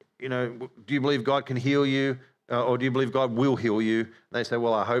 do you believe God can heal you, or do you believe God will heal you? And they say,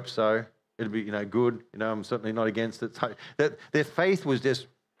 well, I hope so. It'll be, good. I'm certainly not against it. So that their faith was just,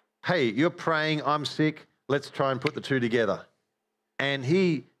 hey, you're praying, I'm sick. Let's try and put the two together. And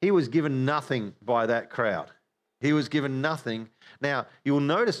he was given nothing by that crowd. He was given nothing. Now, you'll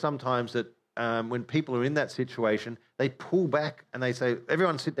notice sometimes that when people are in that situation, they pull back and they say,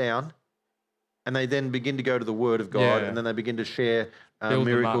 everyone sit down. And they then begin to go to the Word of God, and then they begin to share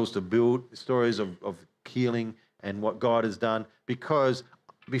miracles to build stories of healing and what God has done. Because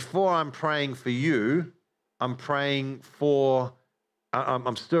before I'm praying for you, I'm praying for,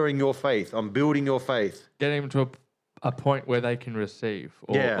 I'm stirring your faith. I'm building your faith. Getting them to a point where they can receive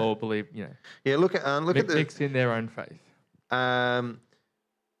or believe, Yeah, look at mix in their own faith.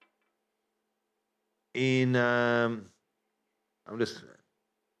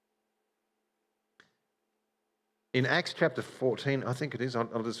 In Acts chapter 14, I think it is.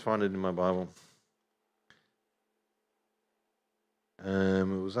 I'll just find it in my Bible. It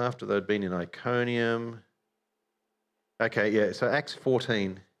was after they'd been in Iconium. Okay, yeah, so Acts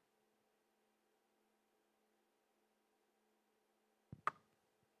 14.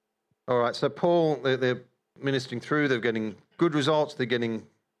 All right, so Paul, they're ministering through. They're getting good results. They're getting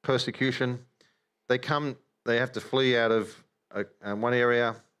persecution. They have to flee out of one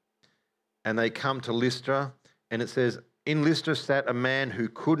area, and they come to Lystra. And it says, in Lystra sat a man who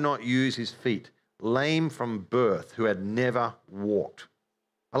could not use his feet, lame from birth, who had never walked.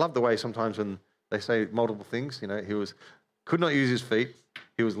 I love the way sometimes when they say multiple things, he could not use his feet,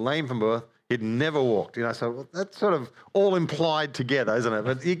 he was lame from birth, he'd never walked. So that's sort of all implied together, isn't it?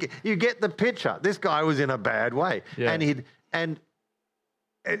 But you get the picture. This guy was in a bad way. Yeah. And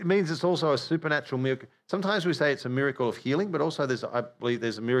it means it's also a supernatural miracle. Sometimes we say it's a miracle of healing, but also I believe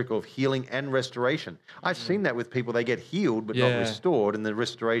there's a miracle of healing and restoration. I've seen that with people. They get healed but not restored, and the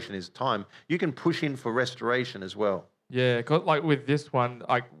restoration is time. You can push in for restoration as well. Yeah, 'cause like with this one,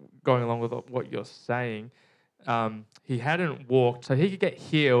 like going along with what you're saying, he hadn't walked, so he could get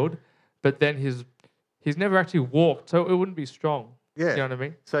healed, but then he's never actually walked, so it wouldn't be strong. Yeah. You know what I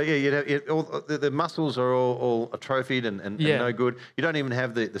mean? So, the muscles are all atrophied and no good. You don't even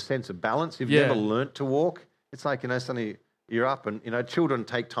have the sense of balance. You've never learnt to walk. It's like, suddenly you're up and, children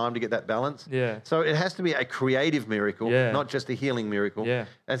take time to get that balance. Yeah. So it has to be a creative miracle, not just a healing miracle. Yeah.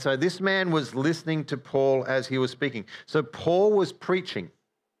 And so this man was listening to Paul as he was speaking. So Paul was preaching.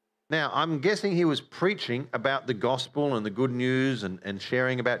 Now, I'm guessing he was preaching about the gospel and the good news and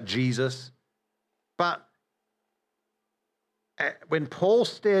sharing about Jesus. But when Paul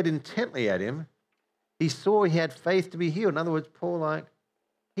stared intently at him, he saw he had faith to be healed. In other words, Paul,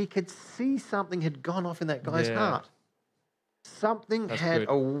 he could see something had gone off in that guy's heart. Something had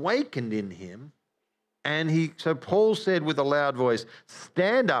awakened in him. And so Paul said with a loud voice,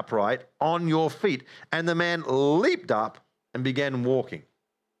 stand upright on your feet. And the man leaped up and began walking.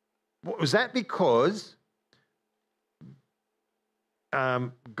 Was that because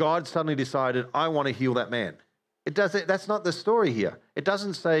God suddenly decided, I want to heal that man? That's not the story here. It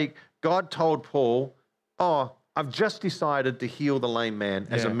doesn't say God told Paul, oh, I've just decided to heal the lame man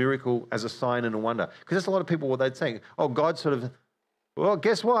as a miracle, as a sign and a wonder. Because that's a lot of people, what they'd say. Oh, God sort of, well,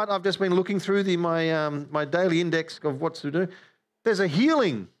 guess what? I've just been looking through my daily index of what's to do. There's a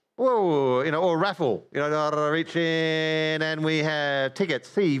healing. Whoa, or a raffle. Reach in and we have ticket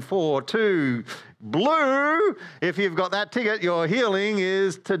C42 blue. If you've got that ticket, your healing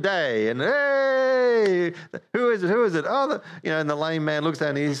is today. And hey, who is it? Who is it? Oh, and the lame man looks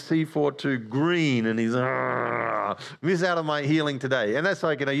down and he's C42 green and he's miss out on my healing today. And that's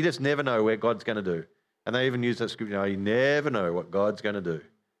like, you just never know where God's going to do. And they even use that scripture, you never know what God's going to do.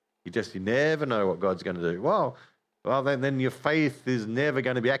 You never know what God's going to do. Well, then your faith is never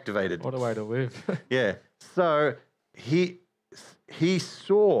going to be activated. What a way to live. Yeah. So he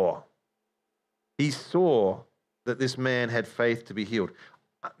saw that this man had faith to be healed.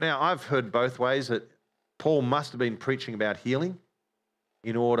 Now, I've heard both ways that Paul must have been preaching about healing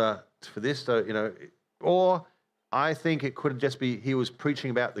in order for this. So, or I think it could just be he was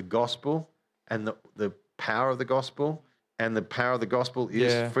preaching about the gospel and the power of the gospel. And the power of the gospel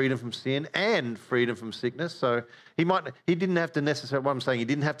is freedom from sin and freedom from sickness. So he didn't have to necessarily, what I'm saying, he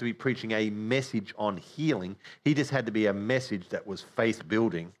didn't have to be preaching a message on healing. He just had to be a message that was faith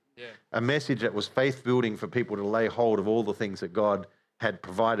building. Yeah. A message that was faith building for people to lay hold of all the things that God had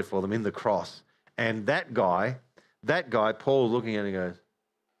provided for them in the cross. And that guy, Paul looking at him and goes,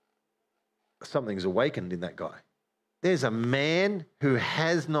 something's awakened in that guy. There's a man who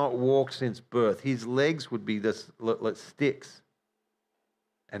has not walked since birth. His legs would be like sticks.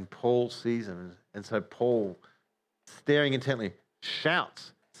 And Paul sees him. And so Paul, staring intently,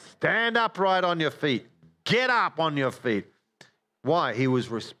 shouts, stand upright on your feet. Get up on your feet. Why? He was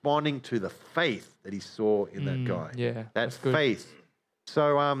responding to the faith that he saw in that guy. Yeah, that faith.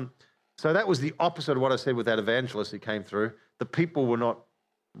 So that was the opposite of what I said with that evangelist who came through. The people were not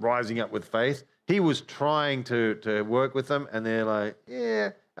rising up with faith. He was trying to work with them, and they're like,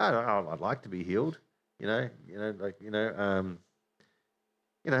 yeah, I'd like to be healed. And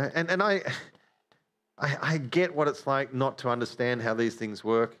I get what it's like not to understand how these things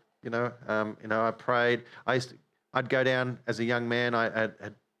work. I prayed. I'd go down as a young man. I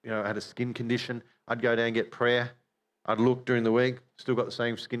had a skin condition. I'd go down and get prayer. I'd look during the week, still got the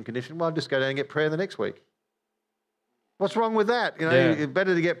same skin condition. Well, I'd just go down and get prayer the next week. What's wrong with that? It's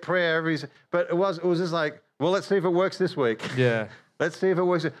better to get prayer but it was just like, well, let's see if it works this week. Yeah. Let's see if it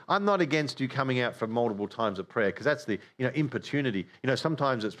works. I'm not against you coming out for multiple times of prayer, because that's the, importunity.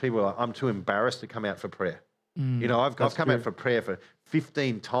 Sometimes it's people like, I'm too embarrassed to come out for prayer. I've come out for prayer for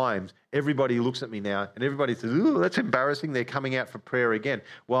 15 times. Everybody looks at me now and everybody says, ooh, that's embarrassing. They're coming out for prayer again.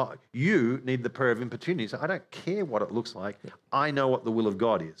 Well, you need the prayer of importunity. So I don't care what it looks like. I know what the will of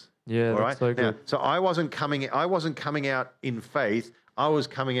God is. Yeah, all right? So good. Now, so I wasn't coming out in faith. I was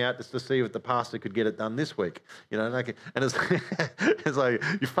coming out just to see if the pastor could get it done this week, and it's, it's like,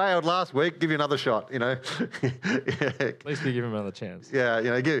 you failed last week, give you another shot, At least you give him another chance.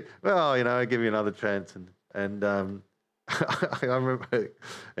 Yeah, give you another chance, and I remember.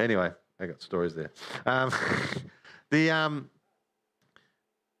 Anyway, I got stories there.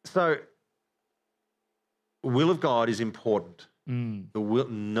 So, will of God is important. The will,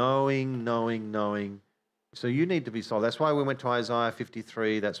 knowing. So you need to be sold. That's why we went to Isaiah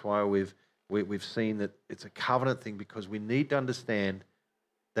 53. That's why we've seen that it's a covenant thing, because we need to understand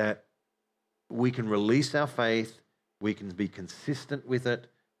that we can release our faith, we can be consistent with it,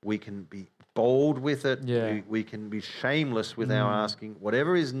 we can be bold with it, we can be shameless with our asking.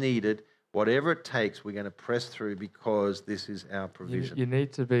 Whatever is needed, whatever it takes, we're going to press through, because this is our provision. You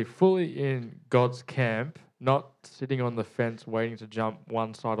need to be fully in God's camp, not sitting on the fence waiting to jump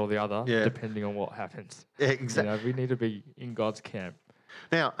one side or the other, depending on what happens. Yeah, exactly. We need to be in God's camp.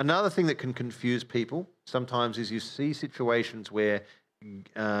 Now, another thing that can confuse people sometimes is you see situations where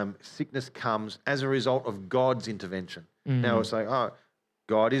sickness comes as a result of God's intervention. Now, it's like, oh,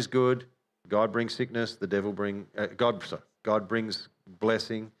 God is good. God brings sickness. The devil God brings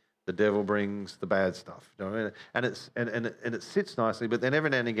blessing. The devil brings the bad stuff, and it sits nicely. But then every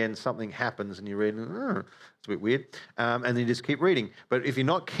now and again something happens, and you read, it's a bit weird, and then you just keep reading. But if you're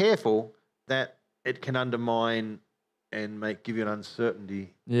not careful, that it can undermine and give you an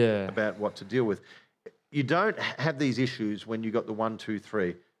uncertainty about what to deal with. You don't have these issues when you got the 1, 2,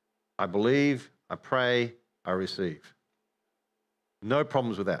 3. I believe, I pray, I receive. No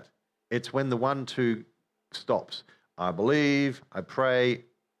problems with that. It's when the 1, 2 stops. I believe, I pray.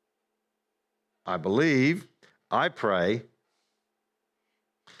 I believe, I pray.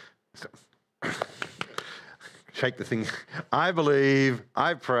 Shake the thing. I believe,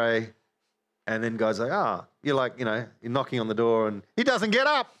 I pray. And then God's like, you're you're knocking on the door and he doesn't get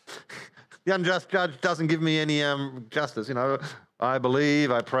up. The unjust judge doesn't give me any justice. I believe,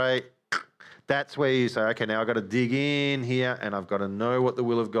 I pray. That's where you say, okay, now I've got to dig in here and I've got to know what the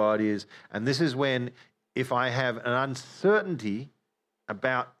will of God is. And this is when, if I have an uncertainty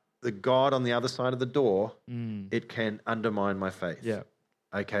about the God on the other side of the door, it can undermine my faith. Yeah.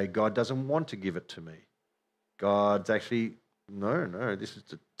 Okay, God doesn't want to give it to me. God's actually, no, this is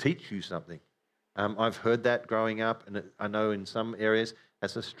to teach you something. I've heard that growing up, and I know in some areas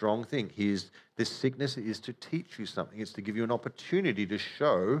that's a strong thing. This sickness is to teach you something. It's to give you an opportunity to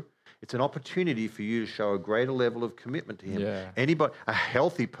show. It's an opportunity for you to show a greater level of commitment to Him. Yeah. A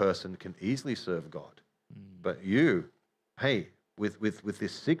healthy person can easily serve God, but you, with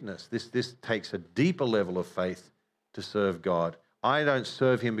this sickness, this takes a deeper level of faith to serve God. I don't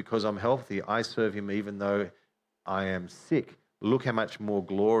serve Him because I'm healthy. I serve Him even though I am sick. Look how much more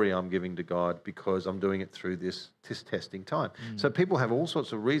glory I'm giving to God because I'm doing it through this testing time. So people have all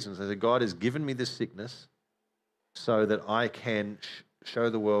sorts of reasons. They say, God has given me this sickness so that I can show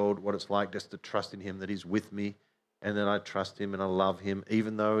the world what it's like just to trust in Him, that He's with me, and then I trust Him and I love Him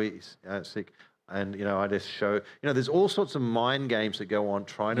even though He's sick. And, I just show, there's all sorts of mind games that go on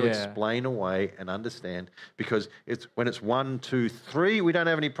trying to explain away and understand, because when it's 1, 2, 3, we don't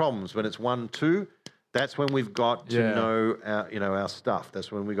have any problems. When it's 1, 2, that's when we've got to know our stuff.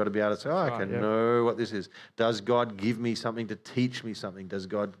 That's when we've got to be able to say, I can know what this is. Does God give me something to teach me something? Does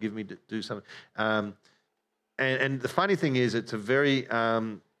God give me to do something? And the funny thing is, it's it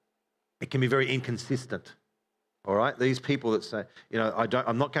can be very inconsistent. All right, these people that say,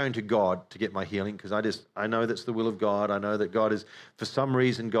 I'm not going to God to get my healing because I know that's the will of God. I know that God is, for some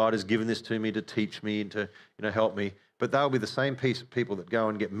reason, God has given this to me to teach me and to, help me. But they'll be the same people that go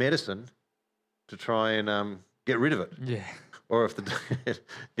and get medicine to try and get rid of it. Yeah. Or if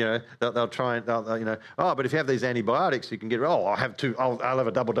they'll try and but if you have these antibiotics, you can get. I'll have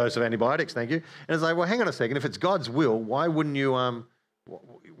a double dose of antibiotics, thank you. And it's like, well, hang on a second. If it's God's will, why wouldn't you?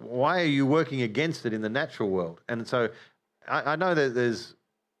 Why are you working against it in the natural world? And so, I know that there's,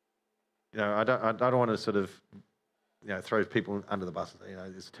 I don't want to sort of, throw people under the bus.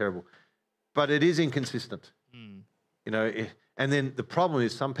 It's terrible, but it is inconsistent. And then the problem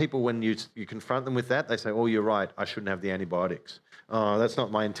is some people, when you confront them with that, they say, "Oh, you're right. I shouldn't have the antibiotics." Oh, that's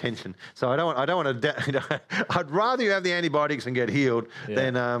not my intention. So I don't want to. I'd rather you have the antibiotics and get healed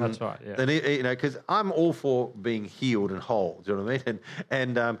than that's right. Yeah. than because I'm all for being healed and whole. Do you know what I mean?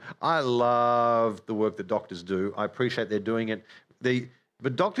 And I love the work that doctors do. I appreciate they're doing it.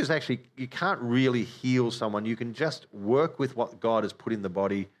 But doctors actually, you can't really heal someone. You can just work with what God has put in the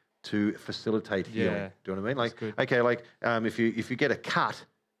body to facilitate healing. Yeah, do you know what I mean? Like, if you get a cut,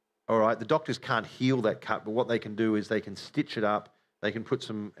 all right, the doctors can't heal that cut, but what they can do is they can stitch it up. They can put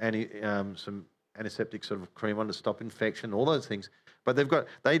some antiseptic sort of cream on to stop infection, all those things. But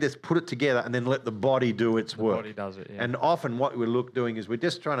they just put it together and then let the body do its work. The body does it, yeah. And often what we're doing is we're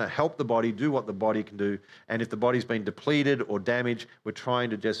just trying to help the body do what the body can do. And if the body's been depleted or damaged, we're trying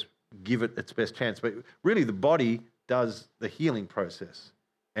to just give it its best chance. But really the body does the healing process.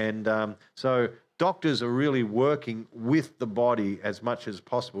 And so doctors are really working with the body as much as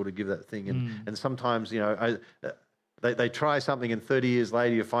possible to give that thing. And sometimes, they try something and 30 years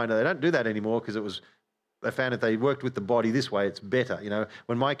later you find out they don't do that anymore because they found if they worked with the body this way, it's better.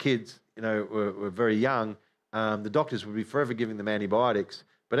 When my kids, were very young, the doctors would be forever giving them antibiotics.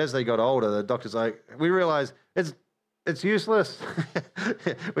 But as they got older, the doctors we realised it's useless.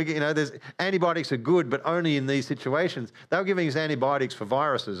 There's antibiotics are good, but only in these situations. They were giving us antibiotics for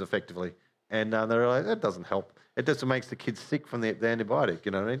viruses, effectively, and they were like, that doesn't help. It just makes the kids sick from the antibiotic.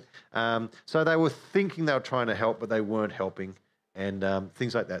 You know what I mean? So they were thinking they were trying to help, but they weren't helping, and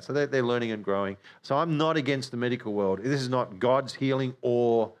things like that. So they're learning and growing. So I'm not against the medical world. This is not God's healing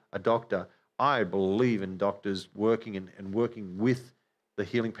or a doctor. I believe in doctors working and working with the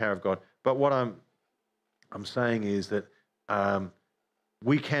healing power of God. But what I'm saying is that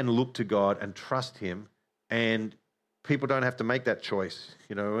we can look to God and trust Him, and people don't have to make that choice.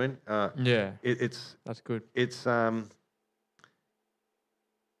 You know what I mean? That's good. It's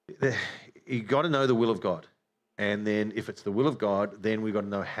you got to know the will of God, and then if it's the will of God, then we've got to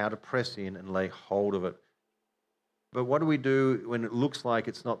know how to press in and lay hold of it. But what do we do when it looks like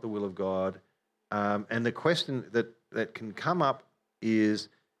it's not the will of God? And the question that can come up is,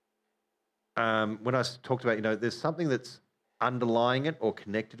 when I talked about, there's something that's underlying it or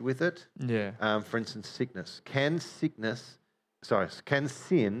connected with it. Yeah. For instance, sickness. Can sin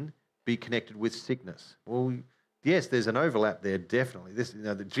be connected with sickness? Well, yes, there's an overlap there, definitely.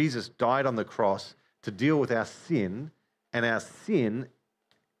 That Jesus died on the cross to deal with our sin, and our sin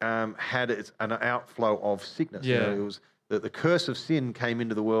had an outflow of sickness. Yeah. It was the curse of sin came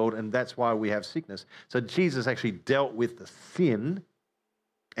into the world, and that's why we have sickness. So Jesus actually dealt with the sin.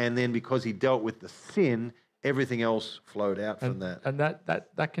 And then because he dealt with the sin, everything else flowed out from that. And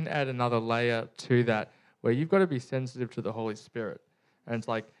that can add another layer to that, where you've got to be sensitive to the Holy Spirit. And it's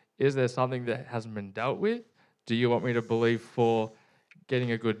like, is there something that hasn't been dealt with? Do you want me to believe for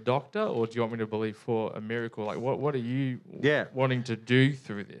getting a good doctor, or do you want me to believe for a miracle? Like, what are you wanting to do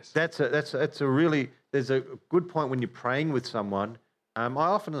through this? There's a good point when you're praying with someone. I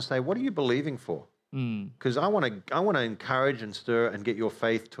often say, what are you believing for? Because I want to encourage and stir and get your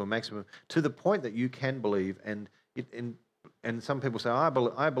faith to a maximum, to the point that you can believe. And some people say, I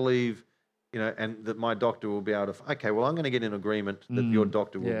believe, and that my doctor will be able to. Okay, well, I'm going to get in agreement that your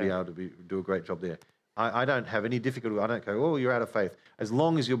doctor will be able to do a great job there. I don't have any difficulty. I don't go, oh, you're out of faith. As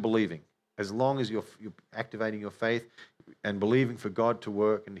long as you're believing, as long as you're activating your faith and believing for God to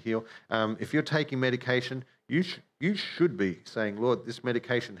work and heal. If you're taking medication, you should be saying, Lord, this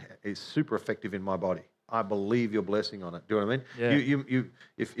medication is super effective in my body. I believe your blessing on it. Do you know what I mean? Yeah.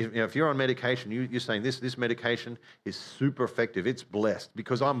 If you're on medication, you're saying this medication is super effective. It's blessed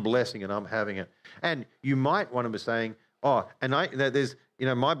because I'm blessing and I'm having it. And you might want to be saying,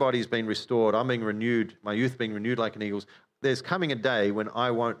 my body's been restored. I'm being renewed. My youth being renewed like an eagle's. There's coming a day when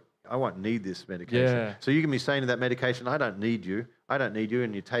I won't need this medication. Yeah. So you can be saying to that medication, I don't need you. I don't need you.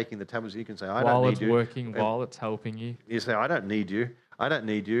 And you're taking the tablets. You can say, I don't need you. While it's working, while it's helping you. You say, I don't need you. I don't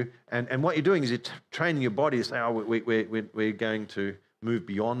need you. And what you're doing is you're training your body to say, we're going to move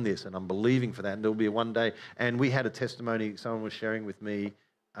beyond this, and I'm believing for that. And there'll be one day. And we had a testimony someone was sharing with me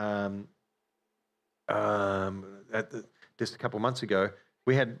just a couple of months ago.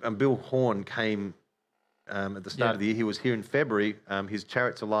 We had Bill Horn came at the start of the year. He was here in February. His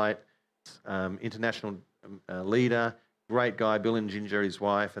Chariots of Light international leader, great guy. Bill and Ginger, his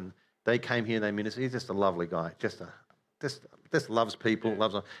wife, and they came here and they ministered. He's just a lovely guy. Just loves people,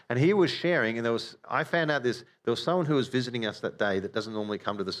 loves them. And he was sharing, and I found out there was someone who was visiting us that day that doesn't normally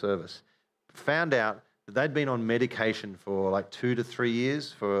come to the service. Found out that they'd been on medication for like 2 to 3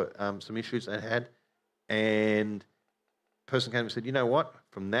 years for some issues they had, and the person came and said, you know what?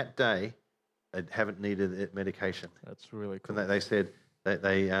 From that day, they haven't needed medication. That's really cool. They said that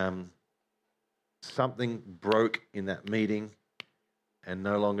they something broke in that meeting and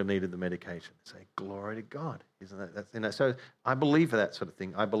no longer needed the medication. Say, glory to God. Isn't that, so I believe for that sort of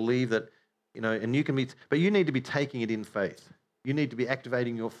thing. I believe that, and you can be, but you need to be taking it in faith. You need to be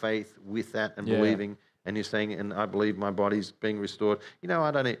activating your faith with that and believing, and you're saying, and I believe my body's being restored. There's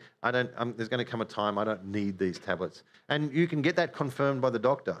going to come a time I don't need these tablets. And you can get that confirmed by the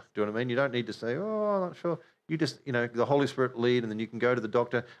doctor. Do you know what I mean? You don't need to say, oh, I'm not sure. You just, the Holy Spirit lead, and then you can go to the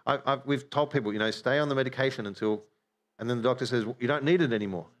doctor. We've told people, stay on the medication until, and then the doctor says, well, you don't need it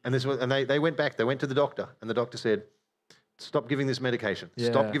anymore. And they went back, they went to the doctor, and the doctor said, stop giving this medication.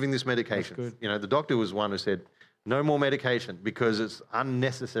 Stop giving this medication. That's good. The doctor was one who said, no more medication because it's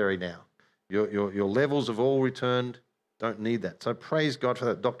unnecessary now. Your levels have all returned. Don't need that. So praise God for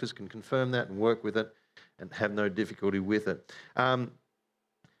that. Doctors can confirm that and work with it and have no difficulty with it.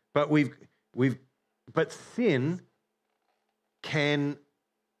 But sin can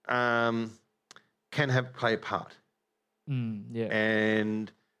play a part.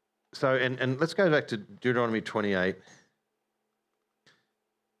 And so and let's go back to Deuteronomy 28.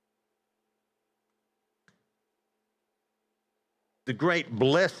 The great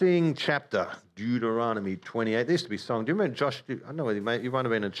blessing chapter, Deuteronomy 28. There used to be a song. Do you remember, Josh? I don't know whether you might have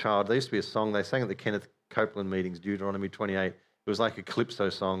been a child. There used to be a song they sang at the Kenneth Copeland meetings, Deuteronomy 28. It was like a calypso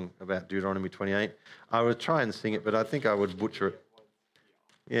song about Deuteronomy 28. I would try and sing it, but I think I would butcher it.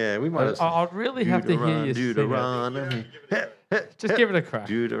 Yeah, we might have. I'd really have to hear you Deuteronomy. Just give it a crack.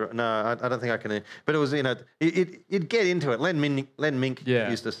 No, I don't think I can. But it was, you'd get into it. Len Mink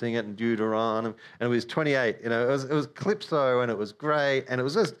used to sing it in Deuteronomy, and it was 28. It was calypso, and it was great, and it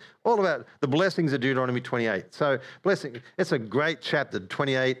was just all about the blessings of Deuteronomy 28. So blessing, it's a great chapter,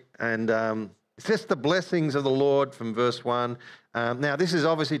 28, and it's just the blessings of the Lord from verse 1. Now, this is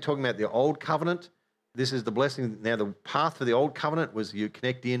obviously talking about the old covenant. This is the blessing. Now, the path for the old covenant was you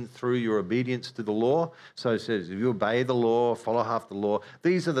connect in through your obedience to the law. So it says, if you obey the law, follow half the law,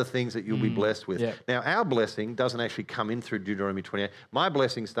 these are the things that you'll be blessed with. Yeah. Now, our blessing doesn't actually come in through Deuteronomy 28. My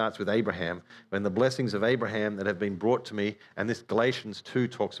blessing starts with Abraham, when the blessings of Abraham that have been brought to me, and this Galatians 2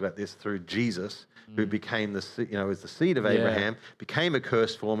 talks about this through Jesus, who became is the seed of Abraham, became a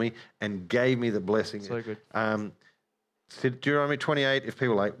curse for me and gave me the blessing. So good. Deuteronomy 28, if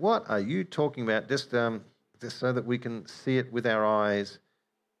people are like, what are you talking about? Just so that we can see it with our eyes.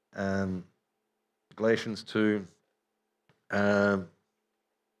 Galatians 2. That's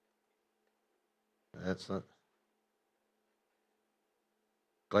not.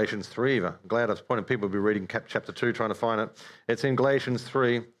 Galatians 3. I'm glad I was pointing. People will be reading chapter 2 trying to find it. It's in Galatians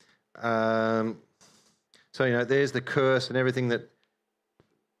 3. So, there's the curse and everything that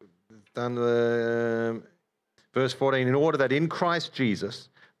done. Verse 14, in order that in Christ Jesus,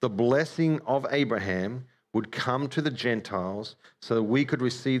 the blessing of Abraham would come to the Gentiles so that we could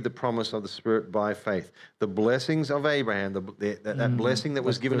receive the promise of the Spirit by faith. The blessings of Abraham, that blessing that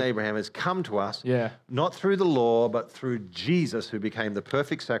was given to Abraham has come to us, not through the law, but through Jesus, who became the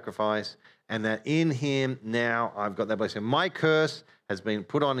perfect sacrifice, and that in him now I've got that blessing. My curse has been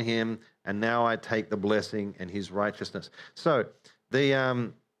put on him, and now I take the blessing and his righteousness. So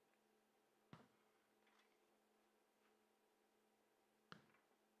the...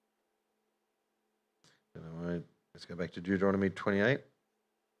 Let's go back to Deuteronomy 28.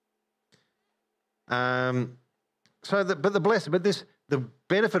 The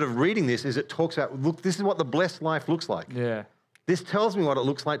benefit of reading this is it talks about, look, this is what the blessed life looks like. Yeah. This tells me what it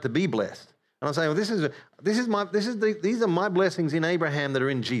looks like to be blessed. And I'm saying, well, these are my blessings in Abraham that are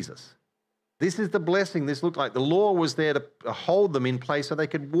in Jesus. This is the blessing this looked like. The law was there to hold them in place so they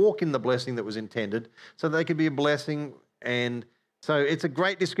could walk in the blessing that was intended, so they could be a blessing. And so it's a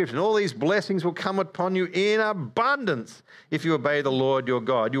great description. All these blessings will come upon you in abundance if you obey the Lord your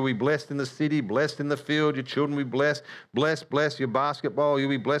God. You'll be blessed in the city, blessed in the field. Your children will be blessed. Bless your basketball.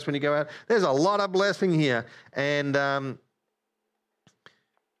 You'll be blessed when you go out. There's a lot of blessing here. And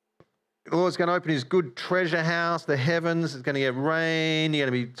The Lord's going to open his good treasure house, the heavens. It's going to get rain. You're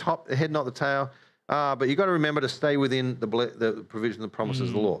going to be top, the head, not the tail. But you've got to remember to stay within the provision, the promises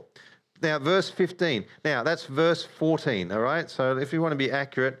of the law. Now, verse 15. Now, that's verse 14, all right? So if you want to be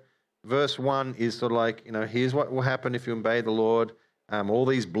accurate, verse 1 is sort of like, here's what will happen if you obey the Lord. All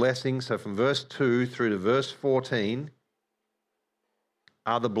these blessings. So from verse 2 through to verse 14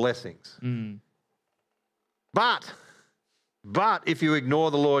 are the blessings. But if you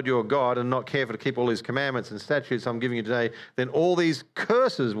ignore the Lord your God and not careful to keep all his commandments and statutes I'm giving you today, then all these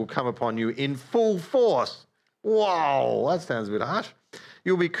curses will come upon you in full force. Wow, that sounds a bit harsh.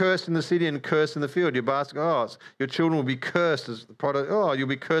 You'll be cursed in the city and cursed in the field. Your basket, your children will be cursed as the product. Oh, you'll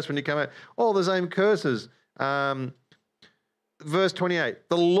be cursed when you come out. All the same curses. Verse 28,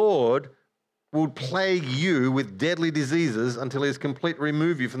 the Lord will plague you with deadly diseases until he has completely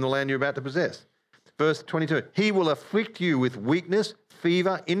removed you from the land you're about to possess. Verse 22, he will afflict you with weakness,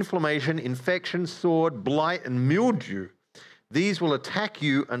 fever, inflammation, infection, sword, blight, and mildew. These will attack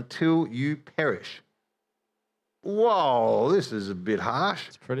you until you perish. Whoa, this is a bit harsh.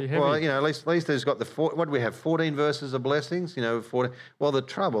 It's pretty heavy. Well, at least there's got what do we have, 14 verses of blessings? 14. Well, the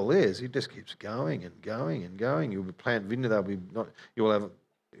trouble is, it just keeps going and going and going. You'll be plant vineyard,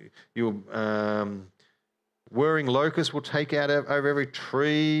 whirring locusts will take out over every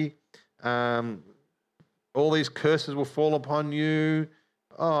tree. All these curses will fall upon you.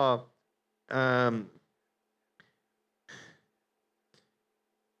 You'll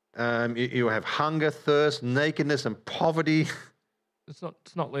have hunger, thirst, nakedness, and poverty. It's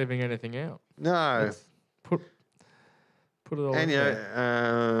not leaving anything out. No. It's put it all in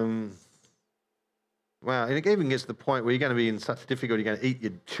there. Wow, and it even gets to the point where you're going to be in such difficulty, you're going to eat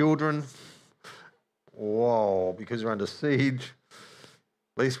your children. Whoa, because you're under siege.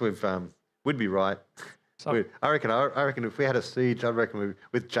 At least we'd be right. I reckon if we had a siege,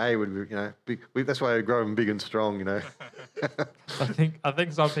 with Jay that's why we grow them big and strong, I think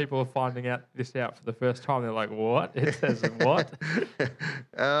some people are finding this out for the first time. They're like, what? It says what?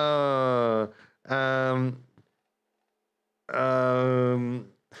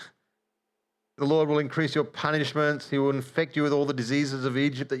 The Lord will increase your punishments. He will infect you with all the diseases of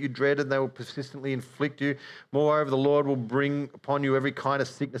Egypt that you dreaded. They will persistently inflict you. Moreover, the Lord will bring upon you every kind of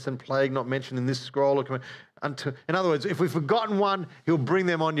sickness and plague not mentioned in this scroll. In other words, if we've forgotten one, he'll bring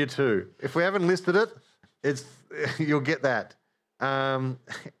them on you too. If we haven't listed it, you'll get that.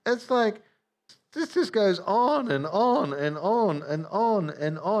 It's like, this just goes on and on and on and on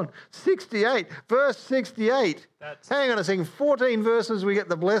and on. 68, verse 68. Hang on a second, 14 verses we get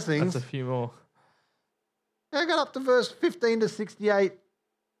the blessings. That's a few more. I got up to verse 15 to 68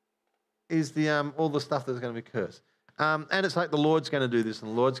 is all the stuff that's going to be cursed. And it's like the Lord's going to do this and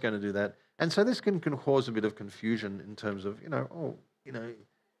the Lord's going to do that. And so this can cause a bit of confusion in terms of,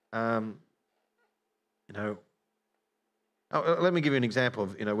 let me give you an example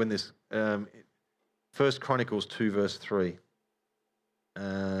of, when this, 1 Chronicles 2 verse 3.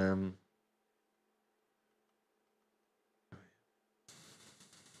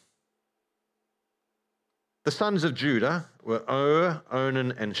 The sons of Judah were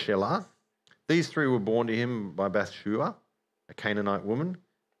Onan, and Shelah. These three were born to him by Bathsheba, a Canaanite woman.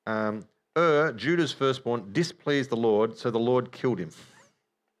 Judah's firstborn, displeased the Lord, so the Lord killed him.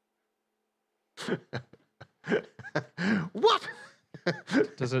 What?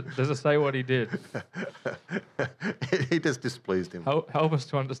 Does it say what he did? He just displeased him. Help us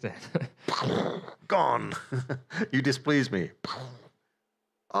to understand. Gone. You displeased me.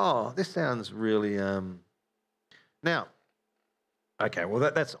 Oh, this sounds really... Now, okay,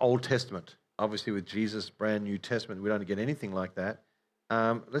 well, that's Old Testament. Obviously, with Jesus' brand New Testament, we don't get anything like that.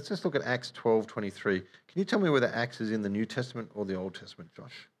 Let's just look at Acts 12:23. Can you tell me whether Acts is in the New Testament or the Old Testament,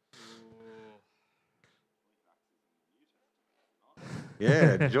 Josh?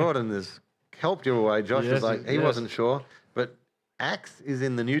 Yeah, Jordan has helped you away. Josh was like, he wasn't sure. But Acts is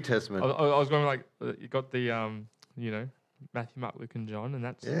in the New Testament. I was going like, you got the, Matthew, Mark, Luke, and John, and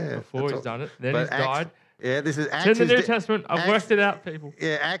that's before he's done it. Then he's died. Yeah, this is Acts. It's in the New Testament. I've worked it out, people.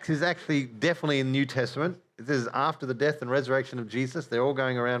 Yeah, Acts is actually definitely in the New Testament. This is after the death and resurrection of Jesus. They're all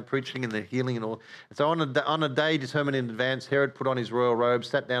going around preaching and they're healing and all. And so on a day determined in advance, Herod put on his royal robe,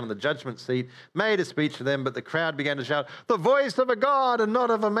 sat down in the judgment seat, made a speech to them, but the crowd began to shout, "The voice of a God and not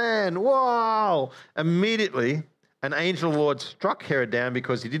of a man." Wow! Immediately, an angel of the Lord struck Herod down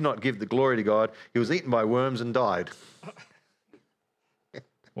because he did not give the glory to God. He was eaten by worms and died.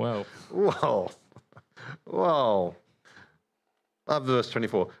 Wow. Whoa. Whoa. Love verse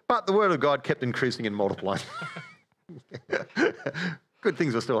 24. But the word of God kept increasing and multiplying. Good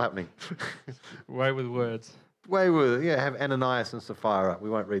things were still happening. Way with words. way with have Ananias and Sapphira. We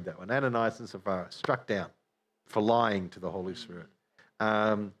won't read that one. Ananias and Sapphira struck down for lying to the Holy Spirit.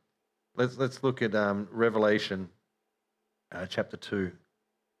 Let's look at Revelation chapter 2.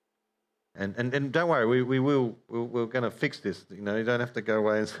 And don't worry, we're going to fix this. You know, you don't have to go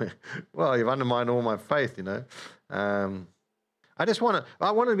away and say, "Well, you've undermined all my faith." You know, I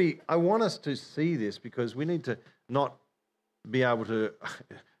want us to see this because we need to not be able to.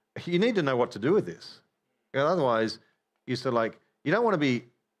 You need to know what to do with this. You know, otherwise, you want to be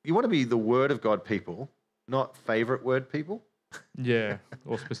the Word of God people, not favorite word people. Yeah,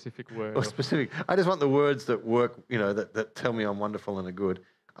 or specific word. Or specific. I just want the words that work. You know, that tell me I'm wonderful and are good.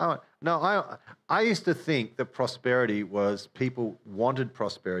 I used to think that prosperity was people wanted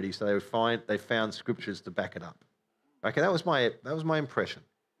prosperity, so they found scriptures to back it up. Okay, that was my impression.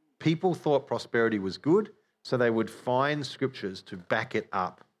 People thought prosperity was good, so they would find scriptures to back it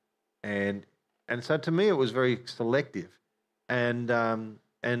up, and so to me it was very selective, and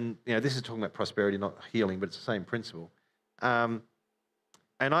you know, this is talking about prosperity, not healing, but it's the same principle. And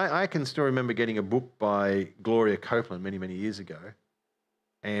I can still remember getting a book by Gloria Copeland many years ago.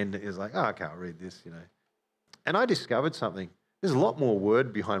 And it was like, oh, okay, I'll read this, you know. And I discovered something. There's a lot more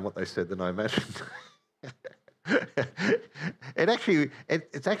word behind what they said than I imagined.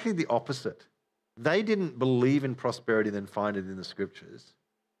 It's actually the opposite. They didn't believe in prosperity and then find it in the scriptures.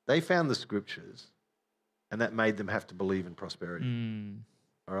 They found the scriptures, and that made them have to believe in prosperity.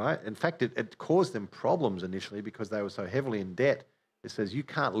 All right? In fact, it caused them problems initially because they were so heavily in debt. It says, you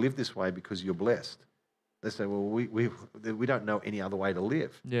can't live this way because you're blessed. They say, well, we don't know any other way to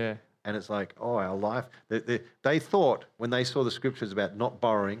live. Yeah. And it's like, oh, our life. They thought when they saw the scriptures about not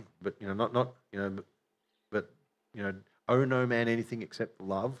borrowing, but owe no man anything except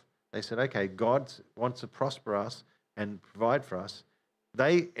love. They said, okay, God wants to prosper us and provide for us.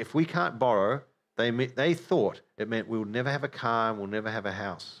 If we can't borrow, they thought it meant we'll never have a car and we'll never have a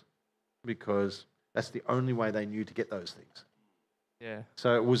house, because that's the only way they knew to get those things. Yeah.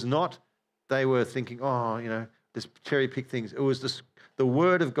 So it was not. They were thinking, oh, you know, just cherry pick things. It was the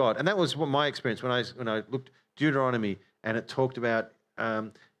Word of God, and that was what my experience when I looked Deuteronomy, and it talked about.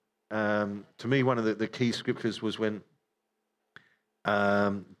 To me, one of the key scriptures was when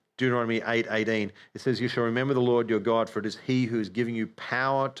Deuteronomy 8:18. It says, "You shall remember the Lord your God, for it is He who is giving you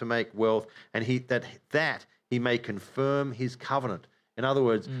power to make wealth, and that He may confirm His covenant." In other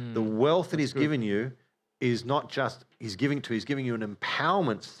words, the wealth that He's given you is not just He's giving you an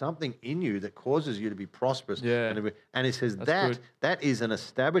empowerment, something in you that causes you to be prosperous. Yeah. And it says that is an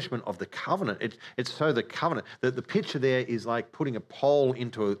establishment of the covenant. It's so the covenant. The picture there is like putting a pole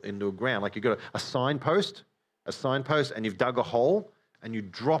into a ground. Like you've got a signpost, and you've dug a hole, and you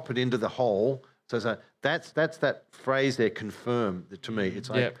drop it into the hole. So that's that phrase there, confirm, to me.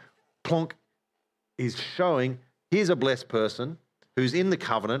 It's like, plonk, is showing, here's a blessed person who's in the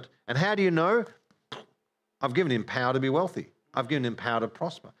covenant. And how do you know? I've given him power to be wealthy. I've given him power to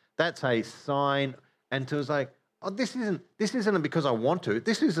prosper. That's a sign. And it was like, oh, this isn't because I want to.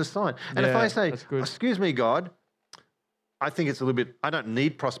 This is a sign. And if I say, excuse me, God, I think it's a little bit, I don't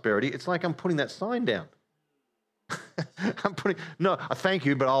need prosperity. It's like I'm putting that sign down. I thank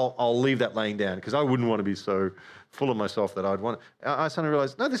you, but I'll leave that laying down because I wouldn't want to be so full of myself that I'd want. I suddenly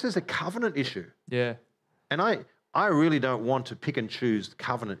realized, no, this is a covenant issue. Yeah. And I really don't want to pick and choose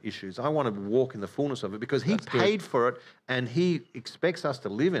covenant issues. I want to walk in the fullness of it because He paid for it, and He expects us to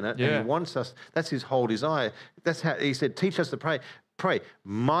live in it, and He wants us. That's His whole desire. That's how He said, teach us to pray. Pray,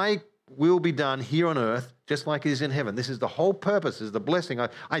 my will be done here on earth just like it is in heaven. This is the whole purpose, is the blessing.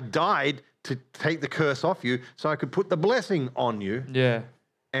 I died to take the curse off you so I could put the blessing on you. Yeah.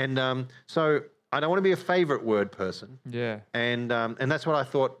 And so I don't want to be a favorite word person. Yeah. And that's what I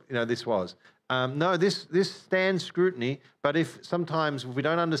thought, this was. No, this stands scrutiny, but sometimes if we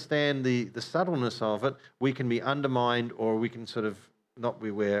don't understand the subtleness of it, we can be undermined, or we can sort of not be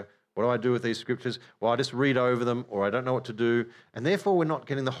aware, what do I do with these scriptures? Well, I just read over them, or I don't know what to do, and therefore we're not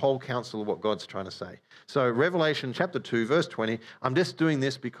getting the whole counsel of what God's trying to say. So Revelation chapter 2, verse 20, I'm just doing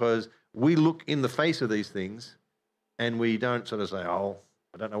this because we look in the face of these things and we don't sort of say, oh,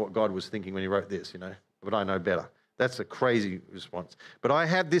 I don't know what God was thinking when He wrote this, but I know better. That's a crazy response. But I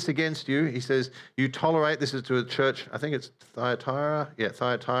have this against you. He says, you tolerate, this is to a church, I think it's Thyatira. Yeah,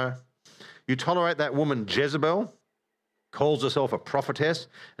 Thyatira. You tolerate that woman Jezebel, calls herself a prophetess,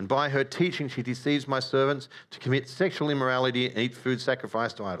 and by her teaching she deceives my servants to commit sexual immorality and eat food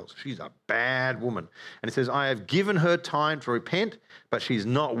sacrificed to idols. She's a bad woman. And it says, I have given her time to repent, but she's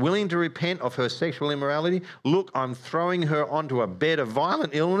not willing to repent of her sexual immorality. Look, I'm throwing her onto a bed of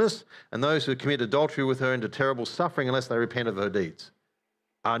violent illness, and those who commit adultery with her into terrible suffering unless they repent of her deeds.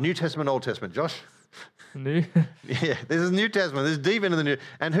 New Testament, Old Testament, Josh? New. Yeah, this is New Testament. This is deep into the New.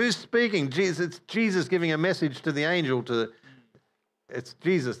 And who's speaking? Jesus. It's Jesus giving a message to the angel. It's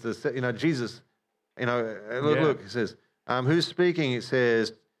Jesus. Jesus. Look. It says, who's speaking? It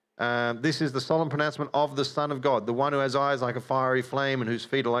says, this is the solemn pronouncement of the Son of God, the one who has eyes like a fiery flame and whose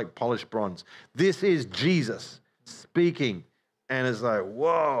feet are like polished bronze. This is Jesus speaking. And it's like,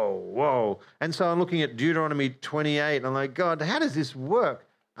 whoa, whoa. And so I'm looking at Deuteronomy 28, and I'm like, God, how does this work?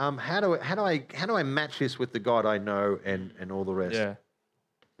 How do I match this with the God I know and all the rest? Yeah.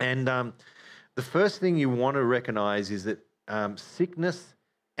 And the first thing you want to recognize is that sickness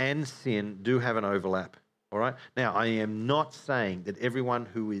and sin do have an overlap. All right. Now, I am not saying that everyone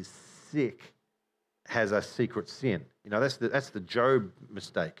who is sick has a secret sin. That's the Job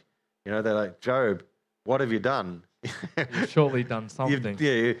mistake. They're like, Job, what have you done? You've surely done something.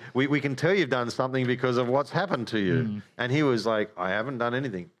 We can tell you've done something because of what's happened to you. And he was like, I haven't done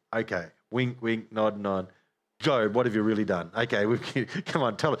anything. Okay, wink, wink, nod, nod. Job, what have you really done? Okay, come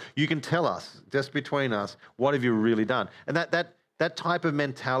on, tell us. You can tell us, just between us, what have you really done? And that type of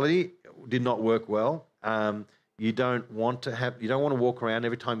mentality did not work well. You don't want to walk around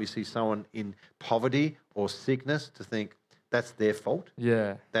every time you see someone in poverty or sickness to think, that's their fault.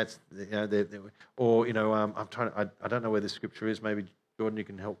 Yeah. That's I'm trying. I don't know where this scripture is. Maybe Jordan, you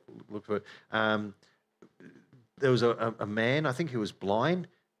can help look for it. There was a man. I think he was blind,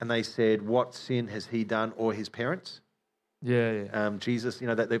 and they said, "What sin has he done, or his parents?" Yeah. Jesus.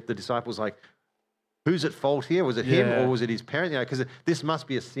 That the disciples like, who's at fault here? Was it him or was it his parents? Because this must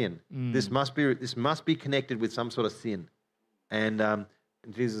be a sin. This must be connected with some sort of sin. And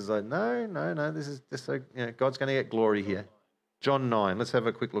Jesus is like, no. This is just God's going to get glory here. John 9. Let's have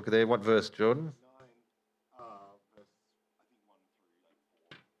a quick look at there. What verse, Jordan? 9, verse, I think 1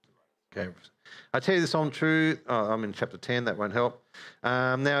 and 3. Okay. I tell you this on true. Oh, I'm in chapter 10. That won't help.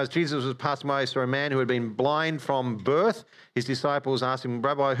 Now, as Jesus was passing by, he saw a man who had been blind from birth. His disciples asked him,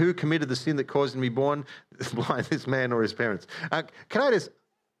 Rabbi, who committed the sin that caused him to be born blind, this man or his parents? Can I just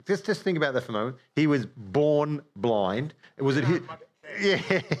think about that for a moment? He was born blind. Was it his... Yeah.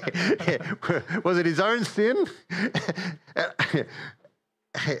 Was it his own sin?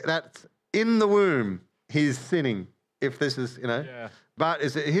 That's in the womb. He's sinning. If this is, Yeah. But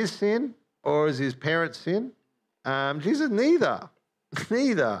is it his sin or is his parents' sin? Jesus, neither.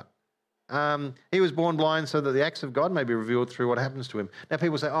 Neither. He was born blind so that the acts of God may be revealed through what happens to him. Now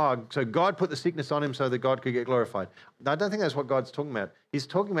people say, so God put the sickness on him so that God could get glorified. I don't think that's what God's talking about. He's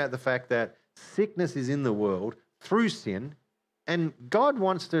talking about the fact that sickness is in the world through sin. And God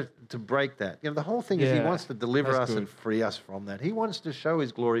wants to break that. The whole thing is he wants to deliver us and free us from that. He wants to show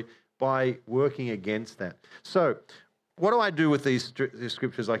his glory by working against that. So what do I do with these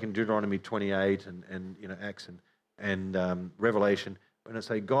scriptures like in Deuteronomy 28 and Acts and Revelation? When I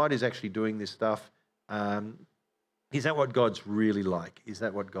say God is actually doing this stuff, is that what God's really like? Is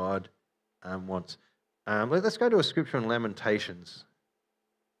that what God wants? Let's go to a scripture in Lamentations.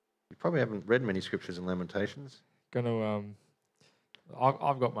 You probably haven't read many scriptures in Lamentations.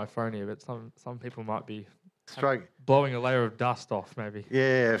 I've got my phone here, but some people might be blowing a layer of dust off, maybe.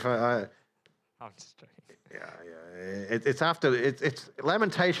 Yeah, I'm just joking. Yeah. It's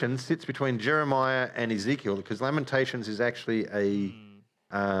Lamentations sits between Jeremiah and Ezekiel because Lamentations is actually a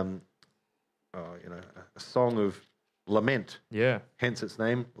song of lament. Yeah. Hence its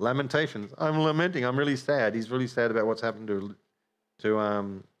name, Lamentations. I'm lamenting. I'm really sad. He's really sad about what's happened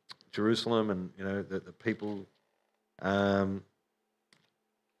to Jerusalem and the people.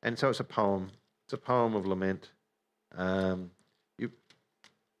 And so it's a poem. It's a poem of lament.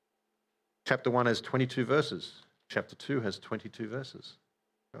 Chapter 1 has 22 verses. Chapter 2 has 22 verses.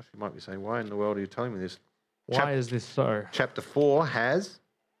 Gosh, you might be saying, why in the world are you telling me this? Why is this so? Chapter 4 has.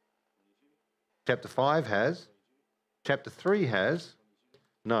 Chapter 5 has. Chapter 3 has.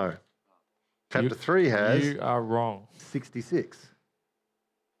 No. Chapter 3 has. You are wrong. 66.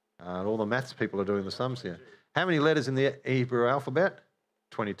 All the maths people are doing the sums here. How many letters in the Hebrew alphabet?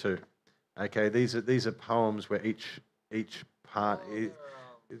 22. Okay, these are poems where each part is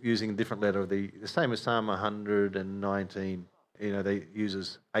using a different letter of the same as Psalm 119. They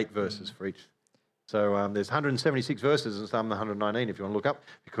uses 8 verses for each. So there's 176 verses in Psalm 119 if you want to look up,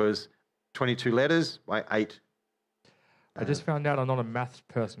 because 22 letters by 8. I just found out I'm not a maths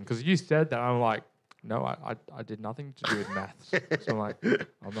person because you said that. I'm like, no, I did nothing to do with maths. So I'm like,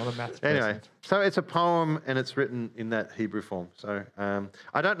 I'm not a maths person. Anyway, so it's a poem and it's written in that Hebrew form. So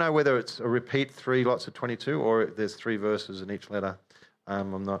I don't know whether it's a repeat 3 lots of 22 or there's 3 verses in each letter.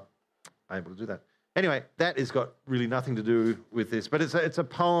 I'm not able to do that. Anyway, that has got really nothing to do with this. But it's a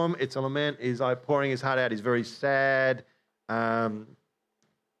poem. It's a lament. He's pouring his heart out. He's very sad.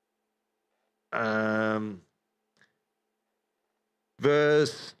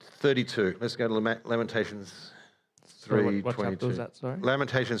 Verse 32. Let's go to Lamentations So 3:22. what chapter was that, sorry?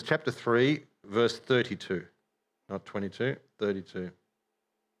 Lamentations chapter 3, verse 32. Not 22, 32.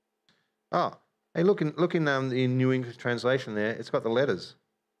 Oh, hey, look in the New English translation there. It's got the letters.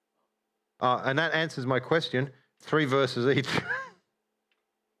 And that answers my question. 3 verses each.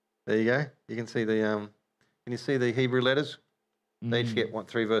 There you go. You can see the can you see the Hebrew letters? They each get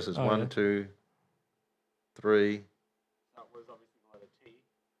 3 verses. Oh, 1, yeah. 2, 3. That was obviously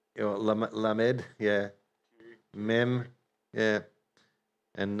the letter T. Lamed, yeah. Mem, yeah.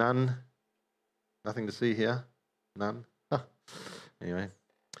 And none. Nothing to see here. None. Anyway,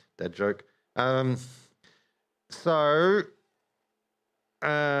 dad joke.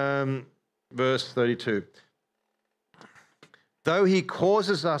 Verse 32. Though he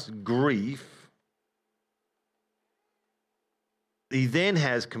causes us grief, he then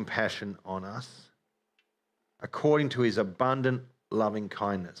has compassion on us according to his abundant loving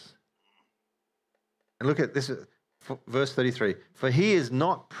kindness. And look at this, verse 33. For he is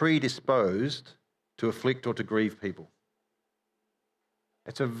not predisposed to afflict or to grieve people.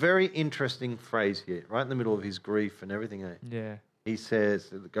 It's a very interesting phrase here, right in the middle of his grief and everything. Yeah. He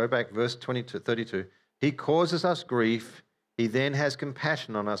says, go back, verse 32. He causes us grief. He then has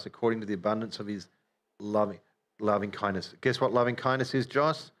compassion on us according to the abundance of his loving kindness. Guess what loving kindness is,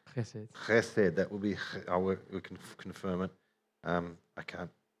 Joss? Chesed. Chesed. That will be, we can confirm it. I can't.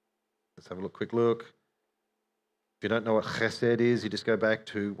 Let's have a quick look. If you don't know what chesed is, you just go back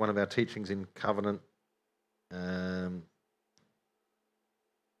to one of our teachings in Covenant.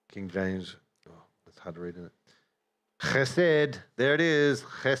 King James. Oh, that's hard to read, isn't it? Chesed. There it is.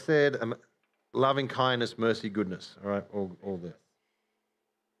 Chesed. Loving kindness, mercy, goodness. All right, all that.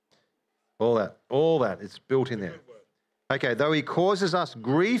 All that. It's built in there. Okay, though he causes us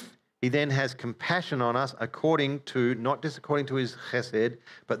grief, he then has compassion on us according to, not just according to his chesed,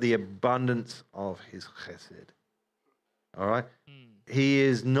 but the abundance of his chesed. All right? He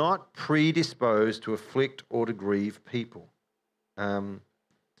is not predisposed to afflict or to grieve people.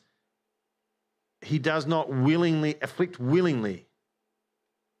 He does not afflict willingly.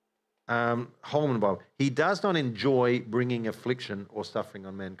 Holman Bible. He does not enjoy bringing affliction or suffering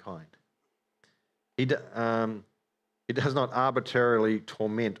on mankind. He does not arbitrarily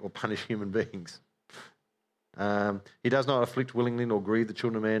torment or punish human beings. He does not afflict willingly nor grieve the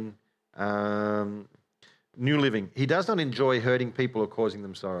children of men. New Living. He does not enjoy hurting people or causing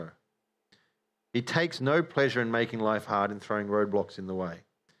them sorrow. He takes no pleasure in making life hard and throwing roadblocks in the way.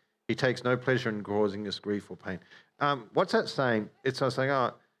 He takes no pleasure in causing us grief or pain. What's that saying? It's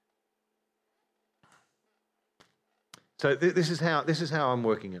saying, so this is how I'm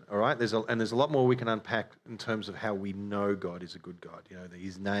working it. All right. There's a lot more we can unpack in terms of how we know God is a good God. You know,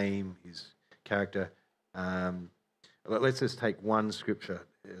 his name, his character. Let's just take one scripture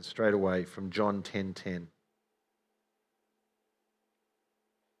straight away from John 10:10.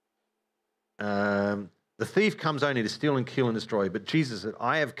 The thief comes only to steal and kill and destroy, but Jesus said,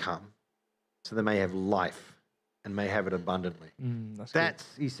 I have come so they may have life and may have it abundantly.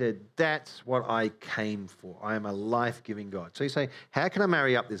 He said, that's what I came for. I am a life-giving God. So you say, how can I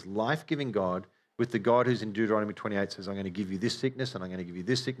marry up this life-giving God with the God who's in Deuteronomy 28 says, I'm going to give you this sickness and I'm going to give you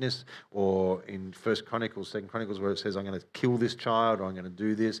this sickness, or in 1 Chronicles, 2 Chronicles, where it says, I'm going to kill this child, or I'm going to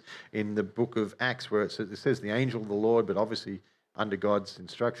do this. In the book of Acts, where it says the angel of the Lord, but obviously under God's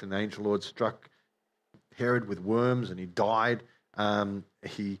instruction, the angel of the Lord struck Herod with worms and he died.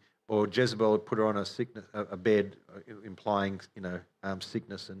 Or Jezebel had put her on a bed, implying,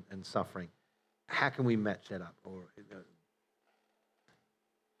 sickness and suffering. How can we match that up?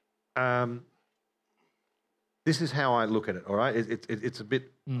 This is how I look at it. All right, it's a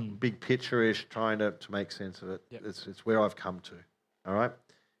bit big picture-ish, trying to make sense of it. Yep. It's where I've come to. All right,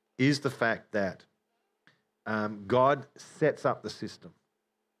 is the fact that God sets up the system.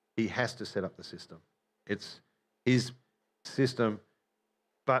 He has to set up the system. It's his system.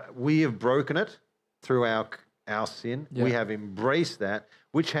 But we have broken it through our sin. Yeah. We have embraced that,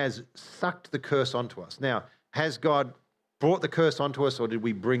 which has sucked the curse onto us. Now, has God brought the curse onto us, or did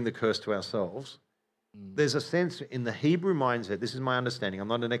we bring the curse to ourselves? There's a sense in the Hebrew mindset, this is my understanding, I'm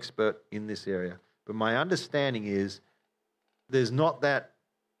not an expert in this area, but my understanding is there's not that,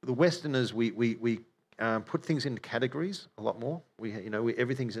 the Westerners, we put things into categories a lot more.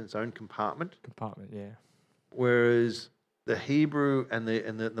 Everything's in its own compartment. Yeah. Whereas the Hebrew and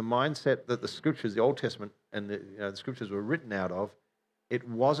the mindset that the scriptures, the Old Testament and the scriptures were written out of, it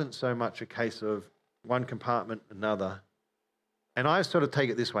wasn't so much a case of one compartment, another. And I sort of take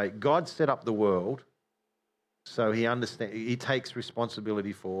it this way: God set up the world, so He takes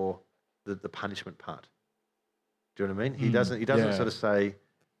responsibility for the punishment part. Do you know what I mean? He doesn't sort of say,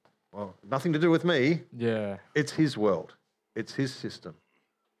 well, nothing to do with me. Yeah. It's his world. It's his system.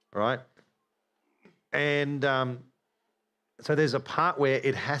 Right? And so there's a part where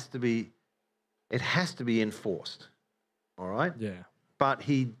it has to be enforced. All right? Yeah. But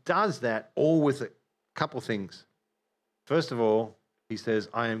he does that all with a couple things. First of all, he says,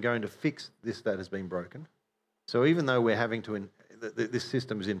 I am going to fix this that has been broken. So even though we're having to, this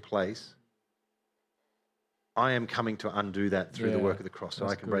system is in place, I am coming to undo that through the work of the cross, so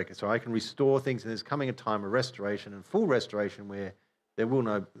I can break it. So I can restore things, and there's coming a time of restoration and full restoration where there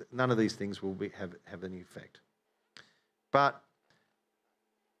will none of these things will have any effect. But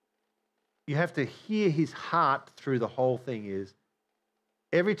you have to hear his heart through the whole thing is,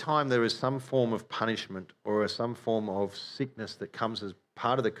 every time there is some form of punishment or some form of sickness that comes as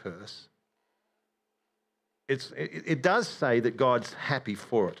part of the curse, it does say that God's happy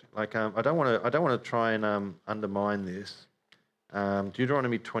for it. Like I don't want to try and undermine this.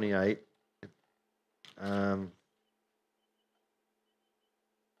 Deuteronomy 28.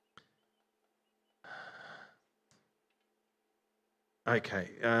 Okay.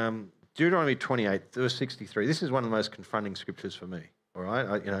 Deuteronomy 28, verse 63. This is one of the most confronting scriptures for me. All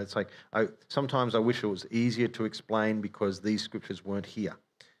right, it's like sometimes I wish it was easier to explain because these scriptures weren't here.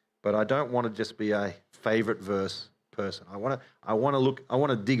 But I don't want to just be a favourite verse person. I want to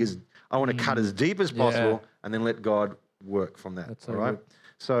cut as deep as possible and then let God work from that. That's so all right. good.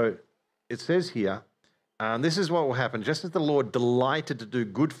 So it says here, this is what will happen. Just as the Lord delighted to do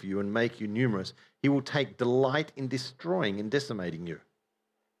good for you and make you numerous, He will take delight in destroying and decimating you.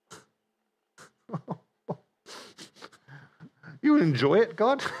 You would enjoy it,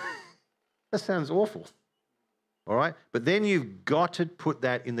 God? That sounds awful. All right? But then you've got to put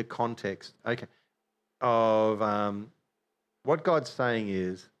that in the context, okay, of what God's saying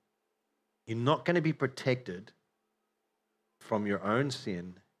is you're not going to be protected from your own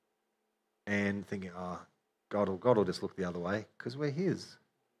sin and thinking, God will just look the other way because we're His.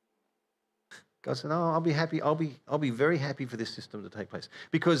 God said, "No, I'll be happy. I'll be very happy for this system to take place."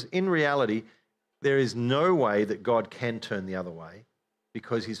 Because in reality, there is no way that God can turn the other way,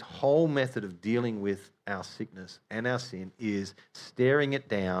 because His whole method of dealing with our sickness and our sin is staring it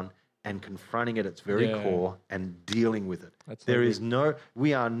down and confronting it at its very core and dealing with it.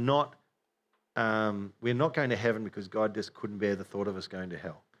 We're not going to heaven because God just couldn't bear the thought of us going to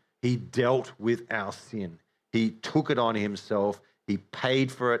hell. He dealt with our sin. He took it on Himself. He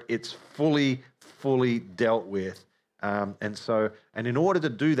paid for it. It's fully dealt with. And in order to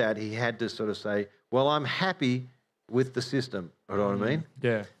do that, He had to sort of say, well, I'm happy with the system. You know what I mean?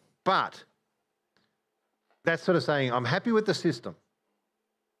 Yeah. But that's sort of saying, I'm happy with the system,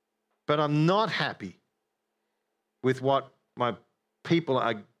 but I'm not happy with what my people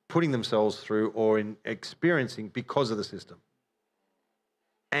are putting themselves through or experiencing because of the system.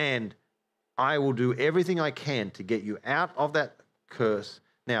 And I will do everything I can to get you out of that curse.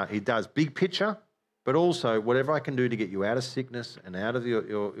 Now, He does big picture, but also whatever I can do to get you out of sickness and out of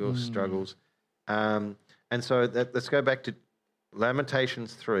your struggles. And so let's go back to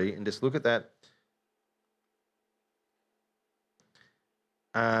Lamentations 3 and just look at that.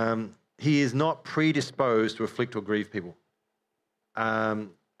 He is not predisposed to afflict or grieve people.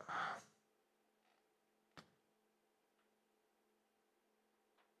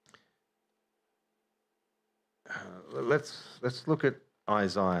 Let's look at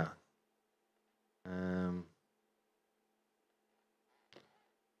Isaiah.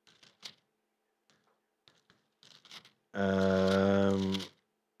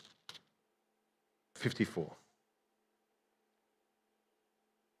 54.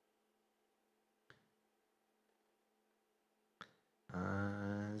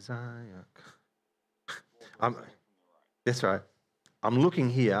 Isaiah. That's right. I'm looking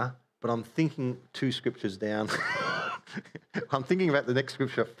here, but I'm thinking 2 scriptures down. I'm thinking about the next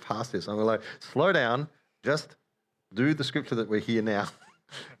scripture past this. I'm like, slow down, just do the scripture that we're here now.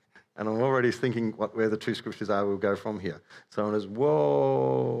 And I'm already thinking where the 2 scriptures are, we'll go from here. So I'm just,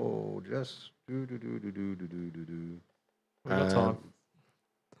 whoa, just do. We got time.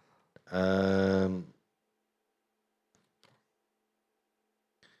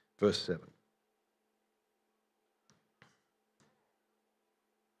 Verse 7.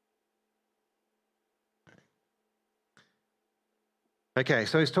 Okay,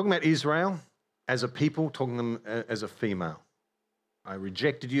 so he's talking about Israel as a people, talking to them as a female. I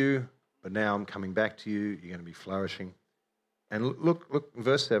rejected you, but now I'm coming back to you. You're going to be flourishing. And look,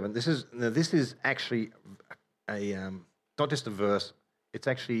 verse 7. This is actually not just a verse. It's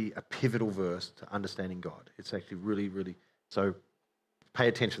actually a pivotal verse to understanding God. It's actually really, really. So pay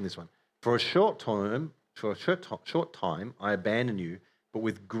attention to this one. For a short time, I abandon you, but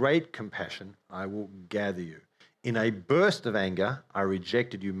with great compassion I will gather you. In a burst of anger, I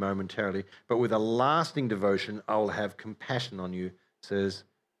rejected you momentarily, but with a lasting devotion, I will have compassion on you, says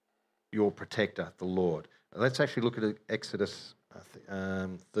your protector, the Lord. Let's actually look at Exodus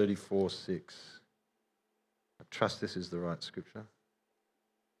 34:6. I trust this is the right scripture.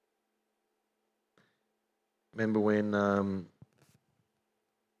 Remember when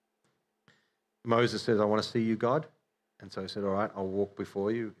Moses says, I want to see you, God? And so he said, all right, I'll walk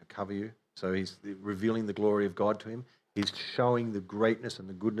before you, cover you. So he's revealing the glory of God to him. He's showing the greatness and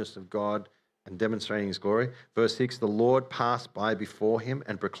the goodness of God and demonstrating his glory. Verse 6, the Lord passed by before him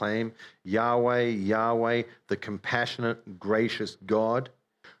and proclaimed, Yahweh, Yahweh, the compassionate, gracious God,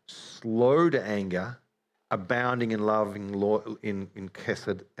 slow to anger, abounding in loving in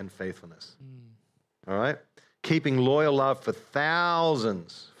chesed and faithfulness. All right? Keeping loyal love for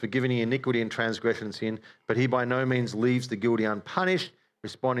thousands, forgiving the iniquity and transgression and sin, but he by no means leaves the guilty unpunished,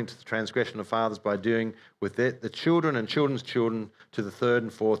 responding to the transgression of fathers by doing with it the children and children's children to the third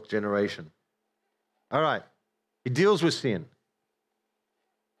and fourth generation. All right. He deals with sin.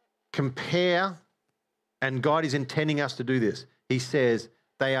 Compare, and God is intending us to do this. He says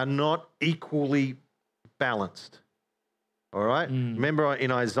they are not equally balanced. All right? Remember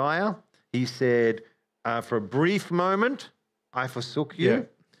in Isaiah, he said, for a brief moment, I forsook you,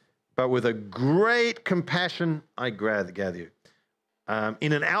 but with a great compassion, I gather you.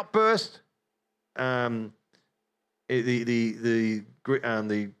 In an outburst, the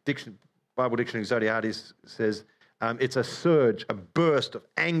Bible Dictionary Zodiatis says it's a surge, a burst of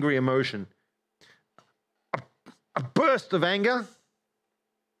angry emotion. A burst of anger,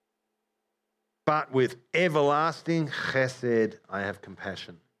 but with everlasting chesed, I have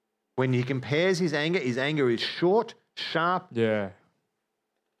compassion. When he compares his anger is short, sharp,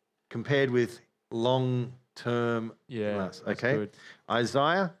 compared with long-term lust. Okay, good.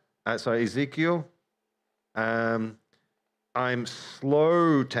 Ezekiel, I'm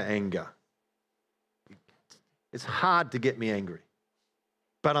slow to anger. It's hard to get me angry,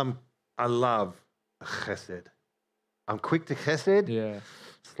 but I love chesed. I'm quick to chesed,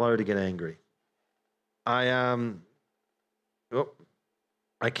 slow to get angry.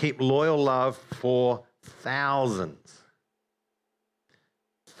 I keep loyal love for thousands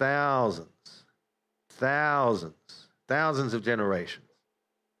of generations.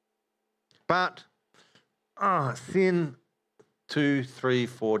 But sin, 2, 3,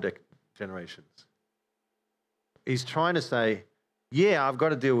 4 generations. He's trying to say, yeah, I've got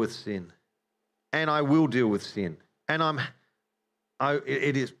to deal with sin, and I will deal with sin, and I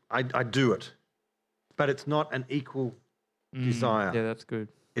do it, but it's not an equal desire. Yeah, that's good.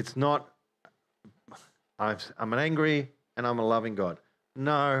 It's not, I'm an angry and I'm a loving God.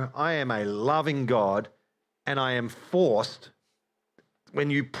 No, I am a loving God, and I am forced when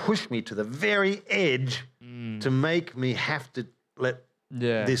you push me to the very edge to make me have to let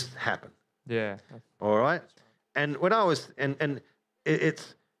this happen. Yeah. All right? And when I was,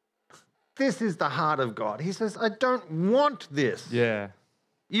 it's, this is the heart of God. He says, I don't want this. Yeah.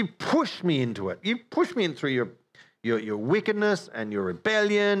 You push me into it. You push me in through your wickedness and your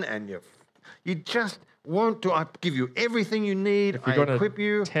rebellion, and you just won't do. I give you everything you need. I equip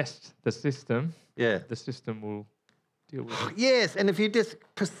you. Test the system. Yeah, the system will deal with it. Yes, and if you just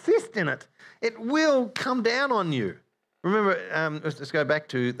persist in it, it will come down on you. Remember, let's go back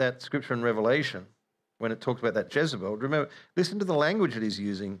to that scripture in Revelation when it talks about that Jezebel. Remember, listen to the language that he's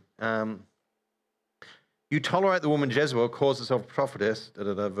using. You tolerate the woman Jezebel, calls herself prophetess,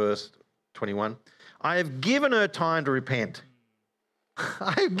 verse 21. I have given her time to repent.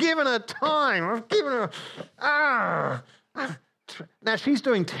 I've given her time. I've given her... Now, she's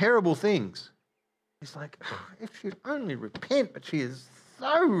doing terrible things. It's like, if she'd only repent, but she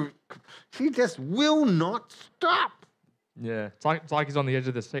just will not stop. Yeah, it's like he's on the edge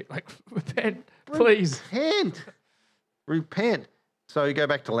of the seat. Like, repent, please. Repent. So you go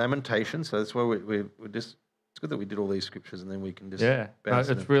back to Lamentations. So that's where we're just... It's good that we did all these scriptures and then we can just...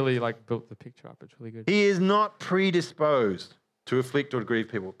 it's really like built the picture up. It's really good. He is not predisposed to afflict or grieve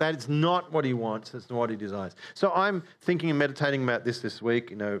people. That is not what he wants. That's not what he desires. So I'm thinking and meditating about this week.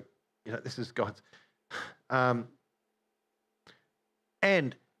 You know, this is God's... and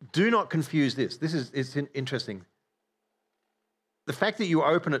do not confuse this. It's interesting. The fact that you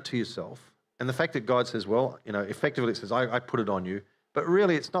open it to yourself and the fact that God says, well, effectively it says, I put it on you, but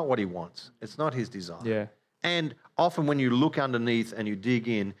really it's not what he wants. It's not his desire. Yeah. And often when you look underneath and you dig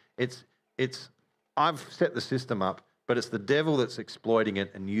in, it's I've set the system up, but it's the devil that's exploiting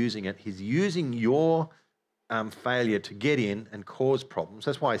it and using it. He's using your failure to get in and cause problems.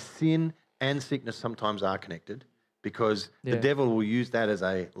 That's why sin and sickness sometimes are connected, because the devil will use that as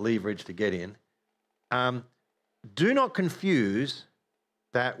a leverage to get in. Do not confuse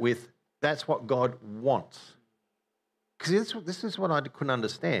that with that's what God wants. Because this is what I couldn't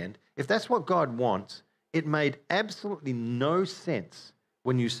understand. If that's what God wants, it made absolutely no sense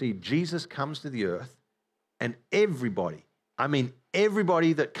when you see Jesus comes to the earth and everybody, I mean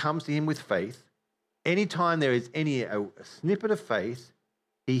everybody that comes to him with faith, anytime there is a snippet of faith,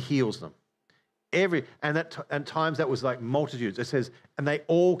 he heals them. And times that was like multitudes. It says, and they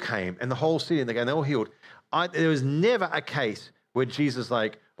all came, and the whole city, and they all healed. There was never a case where Jesus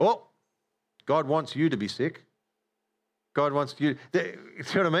like, oh, God wants you to be sick. God wants you. You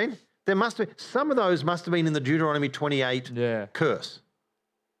know what I mean? There must be some of those must have been in the Deuteronomy 28 curse.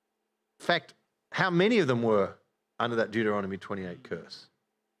 In fact, how many of them were under that Deuteronomy 28 curse?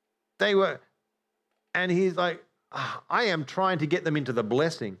 They were, and he's like, I am trying to get them into the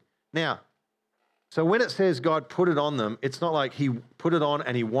blessing. Now, so when it says God put it on them, it's not like he put it on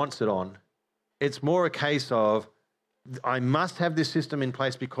and he wants it on. It's more a case of, I must have this system in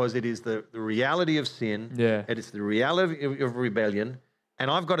place because it is the reality of sin. Yeah. It is the reality of rebellion.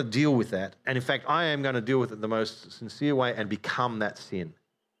 And I've got to deal with that. And in fact, I am going to deal with it the most sincere way and become that sin.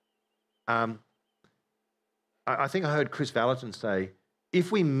 I think I heard Chris Valentin say,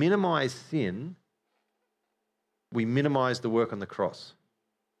 if we minimize sin, we minimize the work on the cross.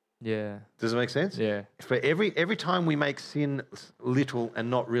 Yeah. Does it make sense? Yeah. For every time we make sin little and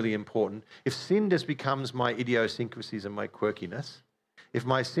not really important, if sin just becomes my idiosyncrasies and my quirkiness, if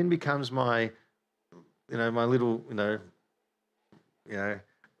my sin becomes my little,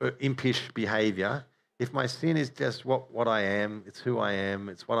 impish behavior, if my sin is just what I am, it's who I am,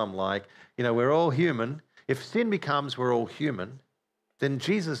 it's what I'm like, we're all human. If sin becomes we're all human, then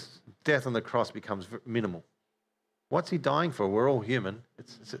Jesus' death on the cross becomes minimal. What's he dying for? We're all human.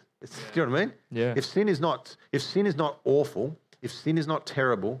 Do you know what I mean? Yeah. If sin is not awful, if sin is not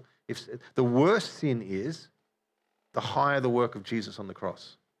terrible, if the worse sin is, the higher the work of Jesus on the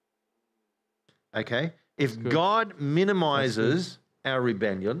cross. Okay? If God minimizes our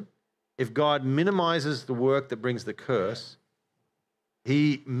rebellion, if God minimizes the work that brings the curse,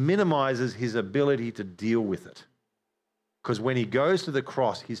 he minimizes his ability to deal with it. Because when he goes to the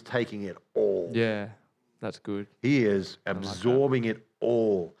cross, he's taking it all. Yeah. That's good. He is absorbing it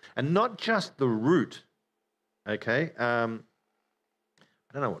all. And not just the root, okay? I don't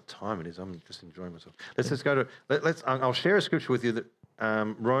know what time it is. I'm just enjoying myself. Let's just go to, I'll share a scripture with you that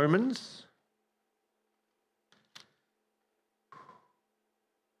Romans.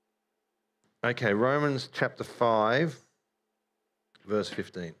 Okay, Romans chapter 5, verse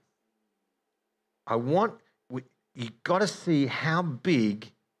 15. You've got to see how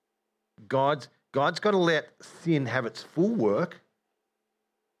big God's got to let sin have its full work,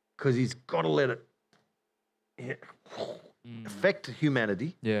 because he's got to let it affect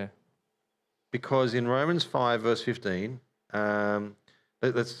humanity. Yeah. Because in Romans 5, verse 15,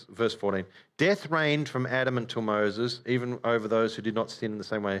 let's verse 14. Death reigned from Adam until Moses, even over those who did not sin in the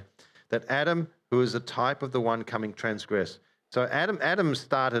same way, that Adam, who is a type of the one coming, transgressed. So Adam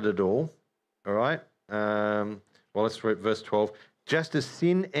started it all right? Let's read verse 12. Just as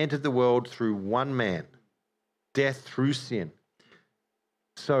sin entered the world through one man, death through sin,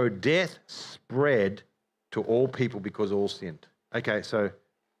 so death spread to all people because all sinned. Okay, so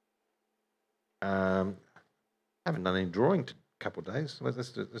I haven't done any drawing in a couple of days.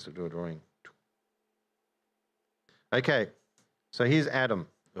 Let's do a drawing. Okay, so here's Adam.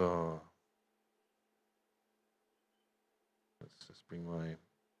 Oh. Let's just bring my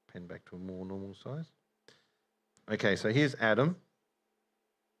pen back to a more normal size. Okay, so here's Adam.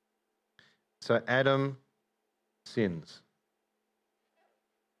 So Adam sins.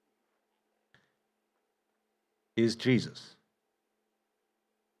 Is Jesus.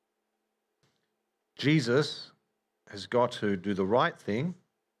 Jesus has got to do the right thing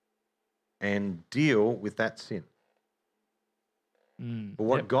and deal with that sin. But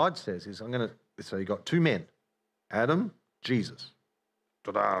what God says is, so you got two men, Adam, Jesus.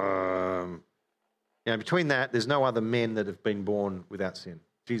 Ta-da! Between that, there's no other men that have been born without sin.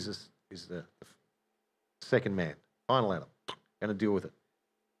 Jesus is the second man, final Adam, going to deal with it.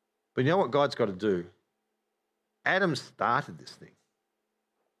 But you know what God's got to do? Adam started this thing.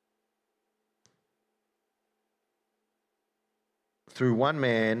 Through one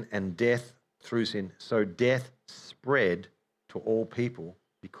man and death through sin. So death spread to all people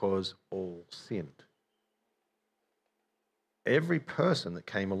because all sinned. Every person that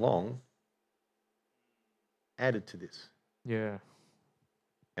came along added to this. Yeah.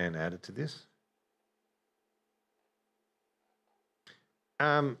 And added to this.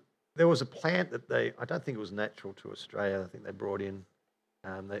 there was a plant that I don't think it was natural to Australia. I think they brought in,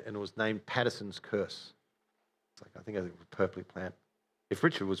 and it was named Patterson's Curse. It's like, I think it was a purpley plant. If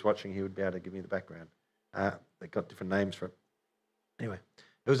Richard was watching, he would be able to give me the background. They got different names for it. Anyway,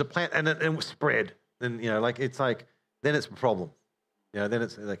 it was a plant, and it was spread. Then, then it's a problem. Then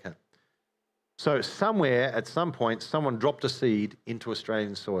they can't. So somewhere, at some point, someone dropped a seed into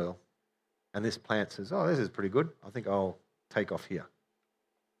Australian soil, and this plant says, oh, this is pretty good. I think I'll take off here.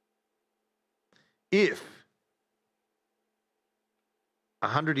 If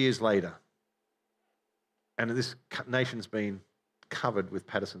 100 years later, and this nation's been covered with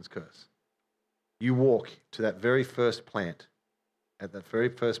Patterson's Curse, you walk to that very first plant, at that very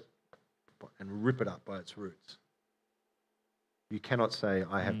first, and rip it up by its roots, you cannot say,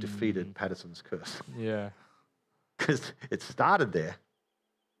 I have defeated Patterson's Curse. Yeah. Because it started there,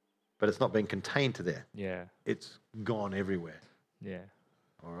 but it's not been contained to there. Yeah. It's gone everywhere. Yeah.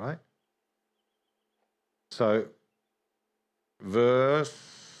 All right? So,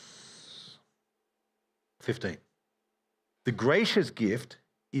 verse 15. The gracious gift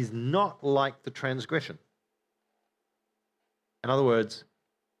is not like the transgression. In other words,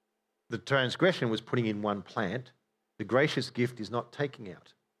 the transgression was putting in one plant. The gracious gift is not taking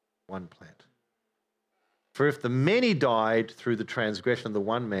out one plant. For if the many died through the transgression of the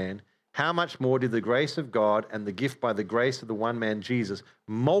one man, how much more did the grace of God and the gift by the grace of the one man Jesus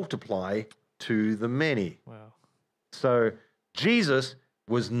multiply to the many? Wow. So Jesus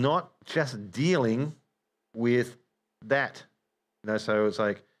was not just dealing with that. So it's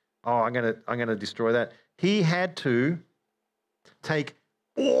like, oh, I'm gonna destroy that. He had to take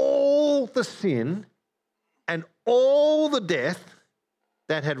all the sin and all the death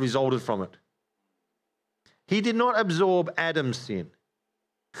that had resulted from it. He did not absorb Adam's sin.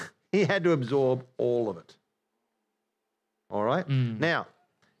 He had to absorb all of it. All right? Now,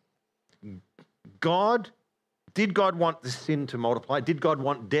 did God want the sin to multiply? Did God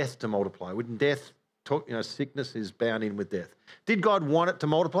want death to multiply? Wouldn't death talk, sickness is bound in with death. Did God want it to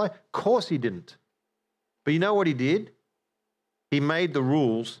multiply? Of course he didn't. But you know what he did? He made the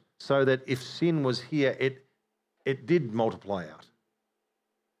rules so that if sin was here, it did multiply out.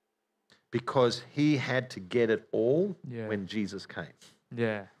 Because he had to get it all when Jesus came.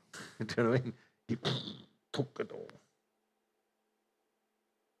 Yeah. Do you know what I mean? He took it all.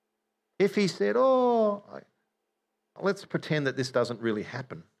 If he said, let's pretend that this doesn't really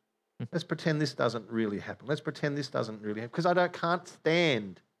happen. Let's pretend this doesn't really happen. Let's pretend this doesn't really happen. Because can't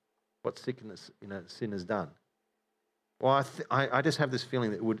stand what sickness, sin has done. Well, I just have this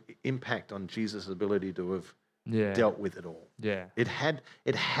feeling that it would impact on Jesus' ability to have dealt with it all. Yeah. It had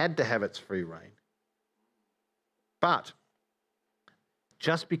to have its free reign. But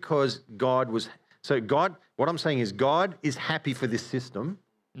just because what I'm saying is God is happy for this system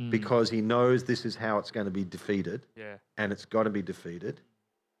because he knows this is how it's going to be defeated. Yeah. And it's got to be defeated.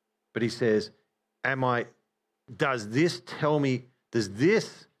 But he says, does this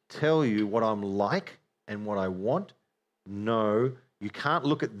tell you what I'm like and what I want? No, you can't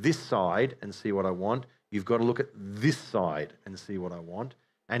look at this side and see what I want. You've got to look at this side and see what I want.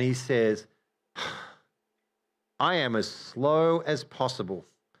 And he says, I am as slow as possible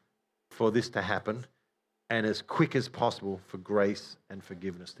for this to happen and as quick as possible for grace and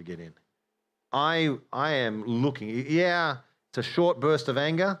forgiveness to get in. I am looking, it's a short burst of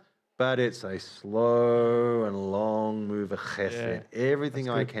anger, but it's a slow and long move of chesed. Yeah, everything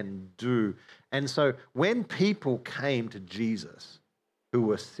I can do. And so when people came to Jesus who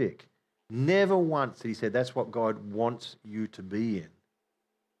were sick, never once did he say, that's what God wants you to be in.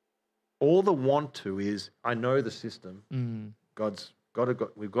 All the want to is, I know the system.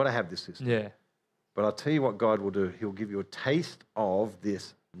 We've got to have this system. Yeah. But I'll tell you what God will do. He'll give you a taste of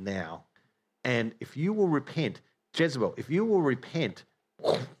this now. And if you will repent, Jezebel, if you will repent,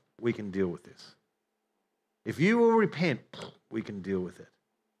 we can deal with this. If you will repent, we can deal with it.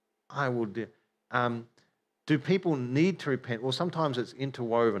 I will do. Do people need to repent? Well, sometimes it's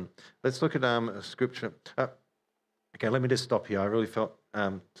interwoven. Let's look at a scripture. Okay, let me just stop here. I really felt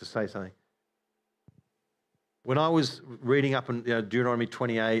to say something. When I was reading up in Deuteronomy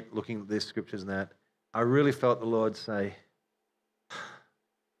 28, looking at these scriptures and that, I really felt the Lord say,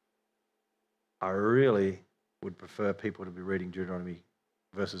 I really would prefer people to be reading Deuteronomy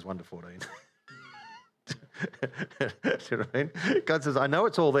verses 1 to 14. Do you know what I mean? God says, I know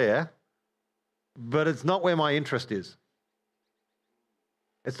it's all there, but it's not where my interest is.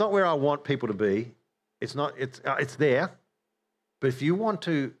 It's not where I want people to be. It's not. It's there. But if you want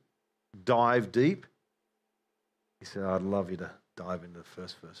to dive deep, he said, I'd love you to dive into the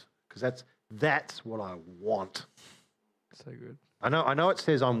first verse because that's what I want. So good. I know it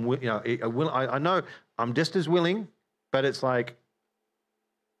says I'm, I know I'm just as willing, but it's like,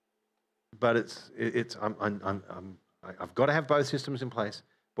 I've got to have both systems in place.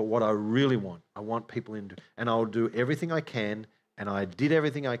 But what I really want, I want people into, and I'll do everything I can, and I did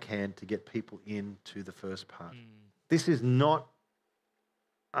everything I can to get people into the first part. This is not,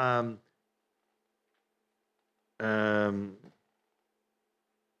 okay,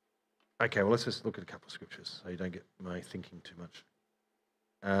 well, let's just look at a couple of scriptures so you don't get my thinking too much.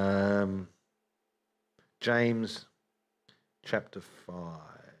 James chapter 5.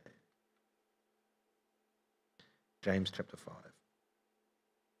 James chapter 5.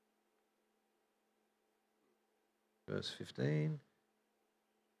 Verse 15.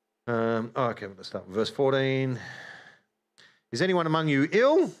 Okay, let's start with verse 14. Is anyone among you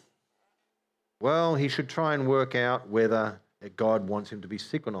ill? Well, he should try and work out whether God wants him to be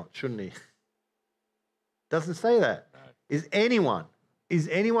sick or not, shouldn't he? Doesn't say that. No. Is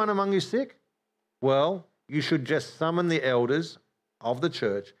anyone among you sick? Well, you should just summon the elders of the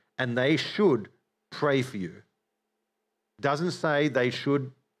church and they should pray for you. Doesn't say they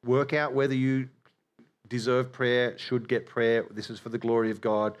should work out whether you deserve prayer, should get prayer. This is for the glory of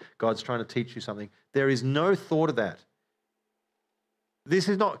God. God's trying to teach you something. There is no thought of that. This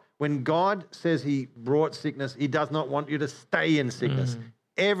is not, when God says he brought sickness, he does not want you to stay in sickness.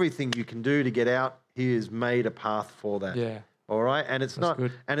 Everything you can do to get out, he has made a path for that. Yeah. All right? And it's not,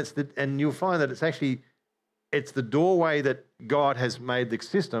 good. And you'll find that it's the doorway that God has made the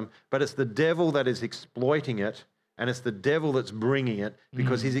system, but it's the devil that is exploiting it. And it's the devil that's bringing it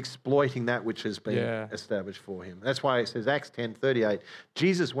because he's exploiting that which has been established for him. That's why it says, Acts 10:38,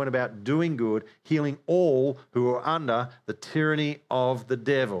 Jesus went about doing good, healing all who were under the tyranny of the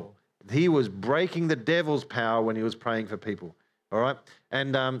devil. He was breaking the devil's power when he was praying for people. All right?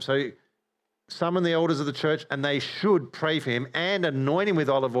 And so summon the elders of the church and they should pray for him and anoint him with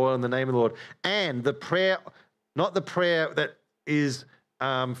olive oil in the name of the Lord. And the prayer, not the prayer that is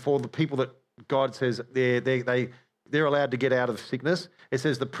for the people that God says they're allowed to get out of sickness. It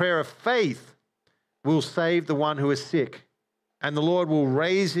says the prayer of faith will save the one who is sick, and the Lord will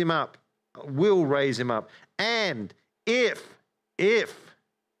raise him up. And if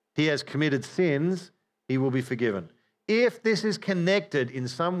he has committed sins, he will be forgiven. If this is connected in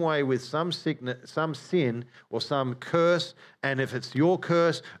some way with some sickness, some sin, or some curse, and if it's your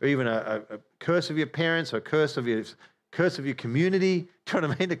curse, or even a curse of your parents, or a curse of your community, do you know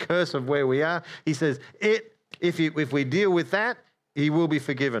what I mean? The curse of where we are. He says, if we deal with that, he will be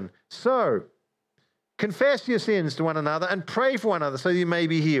forgiven. So, confess your sins to one another and pray for one another so you may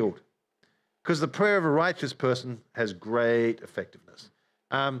be healed. Because the prayer of a righteous person has great effectiveness.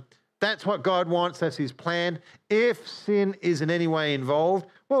 That's what God wants. That's his plan. If sin is in any way involved,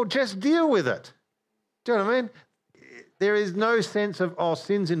 well, just deal with it. Do you know what I mean? There is no sense of,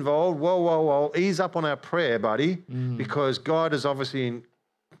 sin's involved. Whoa. Ease up on our prayer, buddy, because God is obviously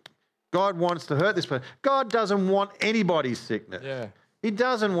God wants to hurt this person. God doesn't want anybody's sickness. Yeah. He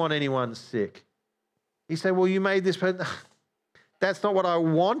doesn't want anyone sick. He said, well, you made this person. That's not what I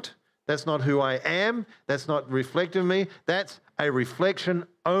want. That's not who I am. That's not reflective of me. That's a reflection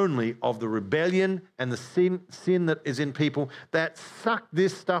only of the rebellion and the sin that is in people that sucked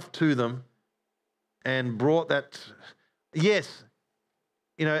this stuff to them and brought that. Yes,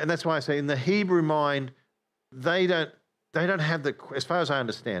 and that's why I say in the Hebrew mind, they don't have the, as far as I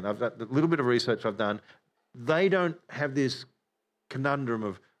understand, I've got a little bit of research I've done, they don't have this conundrum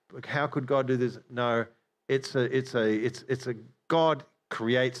of how could God do this? No, it's a God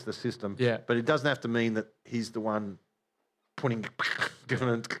creates the system, but it doesn't have to mean that he's the one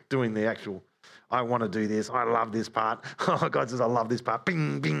doing the actual, I want to do this, I love this part. Oh, God says, I love this part.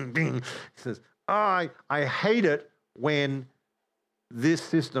 Bing, bing, bing. He says, I hate it when this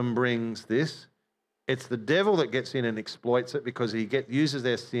system brings this. It's the devil that gets in and exploits it because he uses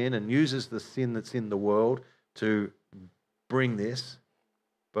their sin and uses the sin that's in the world to bring this.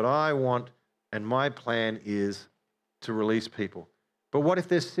 But I want, and my plan is to release people. But what if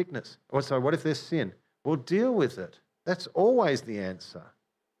there's sickness? What if there's sin? Well, deal with it. That's always the answer.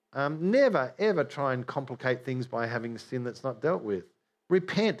 Never, ever try and complicate things by having sin that's not dealt with.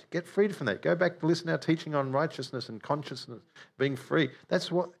 Repent. Get freed from that. Go back to listen to our teaching on righteousness and consciousness, being free.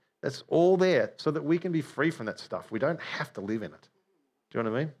 That's all there so that we can be free from that stuff. We don't have to live in it. Do you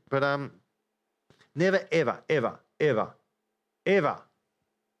know what I mean? But never, ever, ever, ever, ever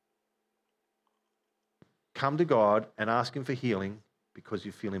come to God and ask him for healing because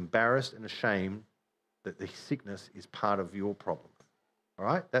you feel embarrassed and ashamed that the sickness is part of your problem. All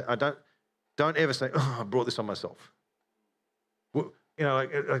right? Don't ever say, oh, I brought this on myself. Well,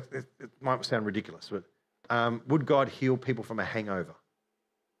 it might sound ridiculous, but would God heal people from a hangover?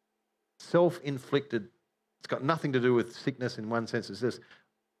 Self-inflicted. It's got nothing to do with sickness in one sense. It's just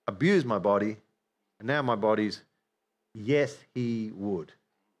abused my body, and now my body's, yes, he would.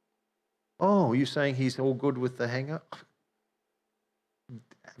 Oh, you're saying he's all good with the hangover?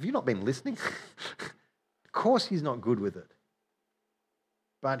 Have you not been listening? Of course he's not good with it.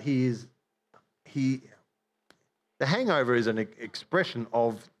 But the hangover is an expression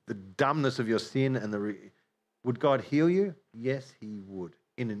of the dumbness of your sin and would God heal you? Yes, he would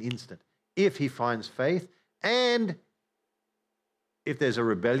in an instant. If he finds faith and if there's a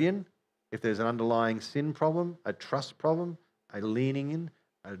rebellion, if there's an underlying sin problem, a trust problem, a leaning in,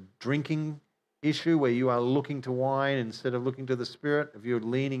 a drinking issue where you are looking to wine instead of looking to the Spirit, if you're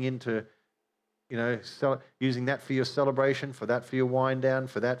leaning into, using that for your celebration, for that for your wind down,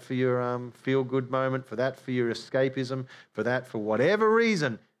 for that for your feel-good moment, for that for your escapism, for that for whatever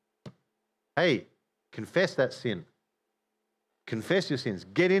reason, hey, confess that sin. Confess your sins.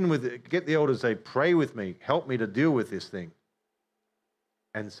 Get in with it. Get the elders, say, pray with me. Help me to deal with this thing.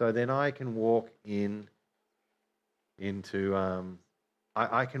 And so then I can walk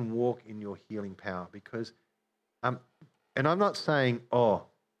I can walk in your healing power because, and I'm not saying, oh,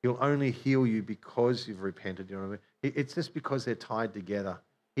 he'll only heal you because you've repented. You know what I mean? It's just because they're tied together.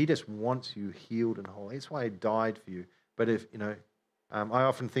 He just wants you healed and whole. That's why he died for you. But if, I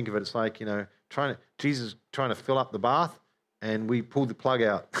often think of it, it's like, Jesus trying to fill up the bath and we pull the plug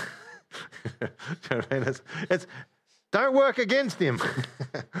out. You know what I mean? It's don't work against him.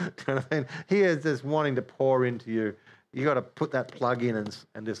 You know what I mean? He is just wanting to pour into you. You got to put that plug in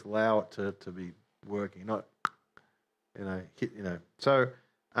and just allow it to be working, not, So,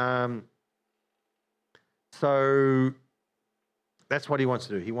 so that's what he wants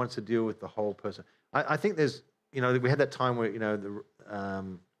to do. He wants to deal with the whole person. I think there's, we had that time where,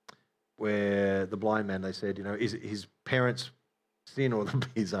 where the blind man, they said, is it his parents' sin or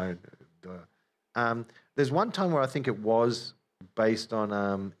his own? There's one time where I think it was based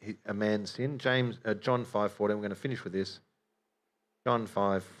on a man's sin. John 5:14. We're going to finish with this. John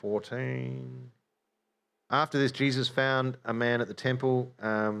 5:14. After this, Jesus found a man at the temple.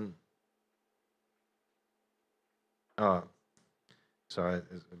 Sorry,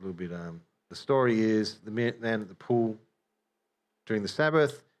 there's a little bit. The story is the man at the pool during the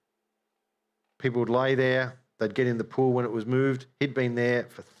Sabbath. People would lay there. They'd get in the pool when it was moved. He'd been there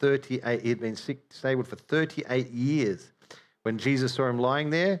for 38. He'd been disabled for 38 years. When Jesus saw him lying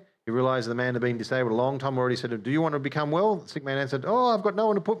there, he realized the man had been disabled a long time already. He said, do you want to become well? The sick man answered, I've got no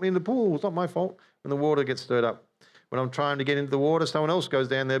one to put me in the pool. It's not my fault when the water gets stirred up. When I'm trying to get into the water, someone else goes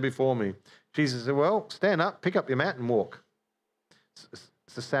down there before me. Jesus said, well, stand up, pick up your mat and walk. It's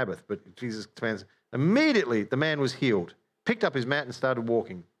the Sabbath, but Jesus commands. Immediately, the man was healed, picked up his mat and started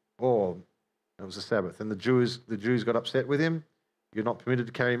walking. Oh, it was the Sabbath. And the Jews got upset with him. You're not permitted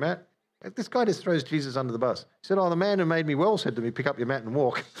to carry a mat. This guy just throws Jesus under the bus. He said, the man who made me well said to me, pick up your mat and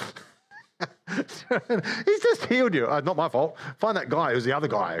walk. He's just healed you. Not my fault. Find that guy who's the other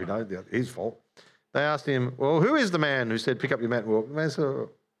guy, his fault. They asked him, well, who is the man who said, pick up your mat and walk? The man said,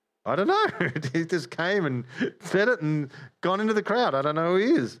 I don't know. He just came and said it and gone into the crowd. I don't know who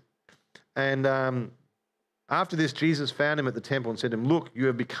he is. And after this, Jesus found him at the temple and said to him, look, you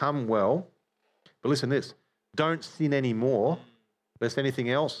have become well. But listen to this. Don't sin anymore, lest anything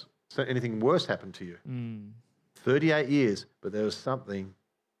worse happen to you. 38 years, but there was something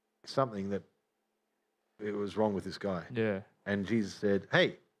that it was wrong with this guy. Yeah. And Jesus said,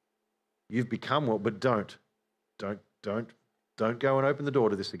 hey, you've become well, but don't go and open the door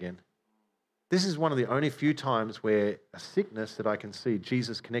to this again. This is one of the only few times where a sickness that I can see,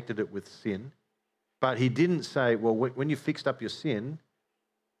 Jesus connected it with sin, but he didn't say, well, when you fixed up your sin,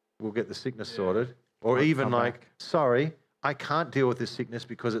 we'll get the sickness sorted. Or even like, sorry, I can't deal with this sickness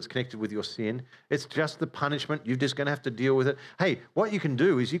because it's connected with your sin. It's just the punishment. You're just going to have to deal with it. Hey, what you can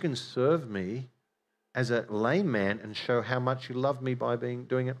do is you can serve me as a lame man and show how much you love me by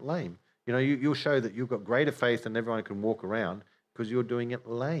doing it lame. You'll show that you've got greater faith than everyone can walk around because you're doing it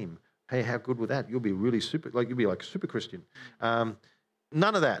lame. Hey, how good with that? You'll be really you'll be like a super Christian. None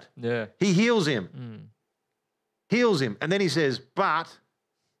of that. Yeah. He heals him. Heals him. And then he says, but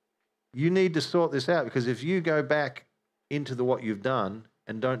you need to sort this out because if you go back into what you've done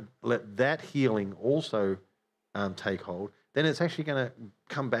and don't let that healing also take hold, then it's actually going to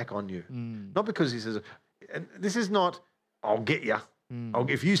come back on you. Not because he says, and this is not, I'll get you.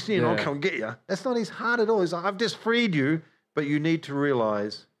 If you sin, I'll come get you. That's not his heart at all. He's like, I've just freed you, but you need to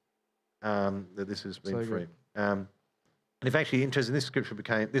realize that this has been freed. And if actually interesting, this scripture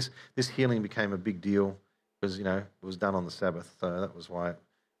this healing became a big deal because, it was done on the Sabbath. So that was why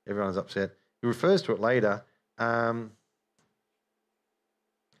everyone's upset. He refers to it later. And,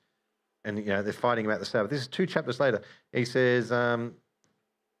 they're fighting about the Sabbath. This is 2 chapters later. He says,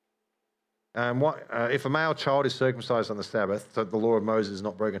 if a male child is circumcised on the Sabbath, so the law of Moses is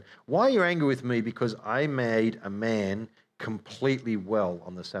not broken, why are you angry with me because I made a man completely well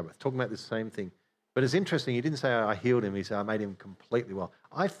on the Sabbath? Talking about the same thing. But it's interesting, he didn't say I healed him. He said I made him completely well.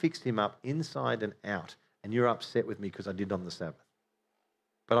 I fixed him up inside and out, and you're upset with me because I did on the Sabbath.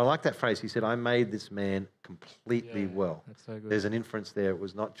 But I like that phrase. He said, I made this man completely well. That's so good. There's an inference there. It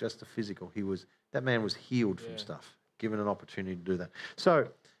was not just the physical. That man was healed from stuff, given an opportunity to do that. So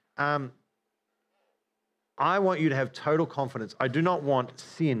I want you to have total confidence. I do not want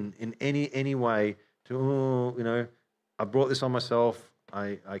sin in any way to, I brought this on myself.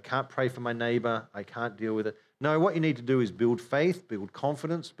 I can't pray for my neighbor. I can't deal with it. No, what you need to do is build faith, build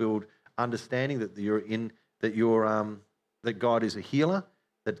confidence, build understanding that that God is a healer,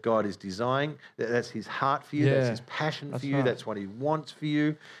 that God is designing, that's his heart for you, that's his passion for you, right. That's what he wants for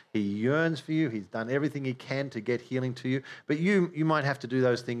you. He yearns for you. He's done everything he can to get healing to you. But you might have to do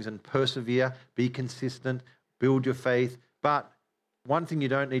those things and persevere, be consistent, build your faith. But one thing you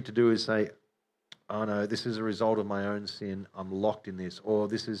don't need to do is say, oh no, this is a result of my own sin. I'm locked in this. Or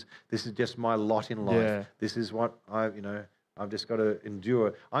this is just my lot in life. Yeah. This is what I've just got to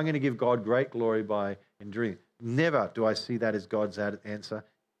endure. I'm going to give God great glory by enduring. Never do I see that as God's answer.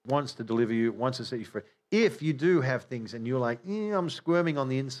 Wants to deliver you, wants to set you free. If you do have things and you're like, I'm squirming on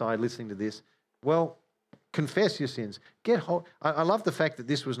the inside listening to this, well, confess your sins. Get hold. I love the fact that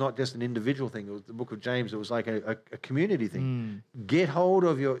this was not just an individual thing. It was the book of James. It was like a community thing. Get hold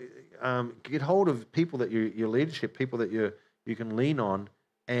of people that your leadership, people that you can lean on,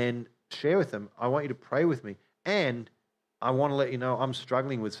 and share with them. I want you to pray with me, and I want to let you know I'm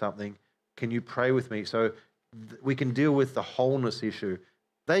struggling with something. Can you pray with me so we can deal with the wholeness issue?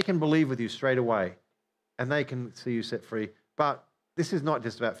 They can believe with you straight away, and they can see you set free. But this is not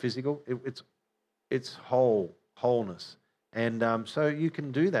just about physical; it's wholeness, and so you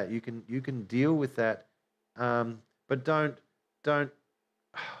can do that. You can deal with that, but don't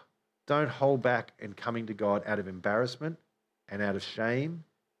hold back in coming to God out of embarrassment and out of shame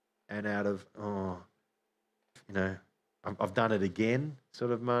and out of I've done it again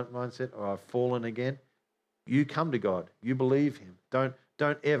sort of mindset, or I've fallen again. You come to God. You believe Him.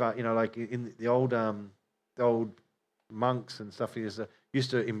 Don't ever, like in the old monks and stuff,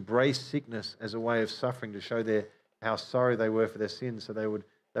 used to embrace sickness as a way of suffering to show how sorry they were for their sins. So they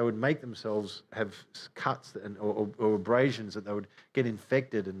would make themselves have cuts or abrasions that they would get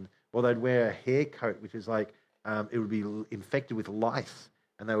infected, or they'd wear a hair coat, which is like it would be infected with lice,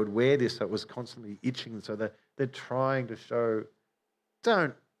 and they would wear this so it was constantly itching. So they're trying to show,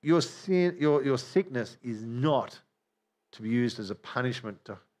 your sickness is not to be used as a punishment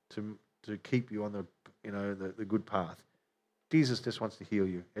to keep you on the good path. Jesus just wants to heal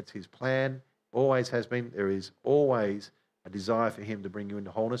you. It's His plan, always has been. There is always a desire for Him to bring you into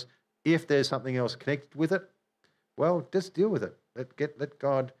wholeness. If there's something else connected with it, well, just deal with it. Let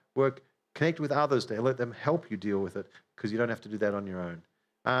God work. Connect with others to let them help you deal with it, because you don't have to do that on your own.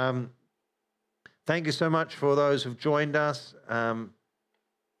 Thank you so much for those who've joined us.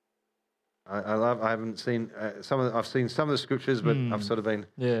 I haven't seen I've seen some of the scriptures, but I've sort of been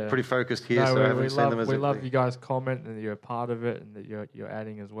pretty focused here, so I haven't seen them as we love you guys comment and that you're a part of it and that you're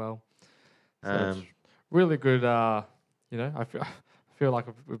adding as well. So it's really good. I feel like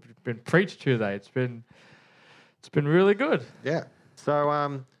we've been preached to today. It's been really good. Yeah.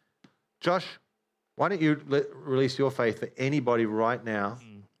 So, Josh, why don't you release your faith for anybody right now?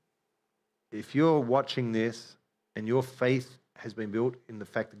 If you're watching this and your faith has been built in the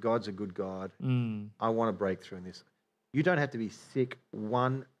fact that God's a good God, I want to break through in this. You don't have to be sick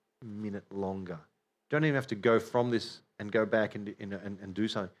 1 minute longer. You don't even have to go from this and go back and do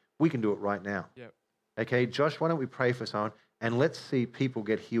something. We can do it right now. Yep. Okay, Josh, why don't we pray for someone, and let's see people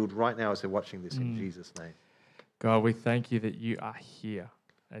get healed right now as they're watching this in Jesus' name. God, we thank you that you are here,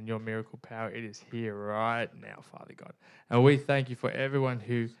 and your miracle power, it is here right now, Father God. And we thank you for everyone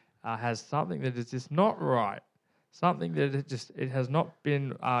who has something that is just not right, something that it has not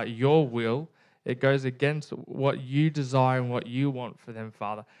been your will. It goes against what you desire and what you want for them,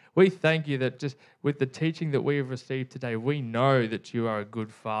 Father. We thank you that just with the teaching that we have received today, we know that you are a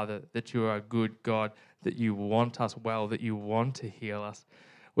good Father, that you are a good God, that you want us well, that you want to heal us.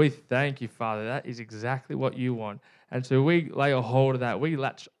 We thank you, Father. That is exactly what you want. And so we lay a hold of that. We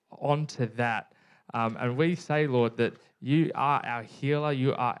latch onto that. And we say, Lord, that you are our healer.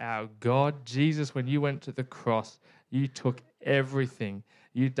 You are our God. Jesus, when you went to the cross, you took everything.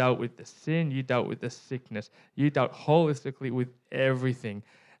 You dealt with the sin. You dealt with the sickness. You dealt holistically with everything.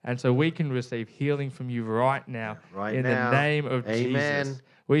 And so we can receive healing from you right now Right in now. the name of Amen. Jesus.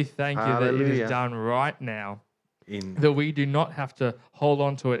 We thank you that it Hallelujah. is done right now, In that we do not have to hold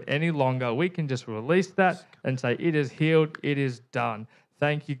on to it any longer. We can just release that and say, it is healed, it is done.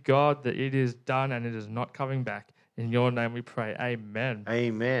 Thank you, God, that it is done and it is not coming back. In your name we pray. Amen.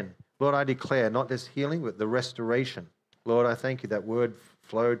 Amen. Lord, I declare not just healing, but the restoration. Lord, I thank you that word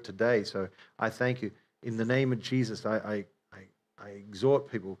flowed today. So I thank you. In the name of Jesus, I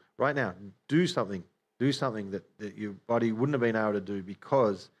exhort people right now, do something that your body wouldn't have been able to do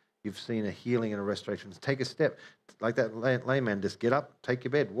because you've seen a healing and a restoration. Take a step. Like that lame man, just get up, take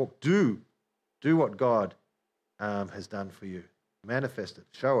your bed, walk. Do what God has done for you. Manifest it.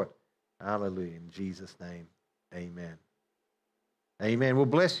 Show it. Hallelujah. In Jesus' name, amen. Amen. Well,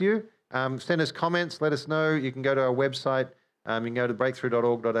 bless you. Send us comments. Let us know. You can go to our website. You can go to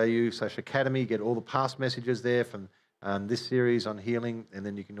breakthrough.org.au/academy. Get all the past messages there from this series on healing. And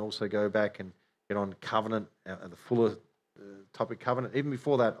then you can also go back and get on covenant, the fuller topic covenant. Even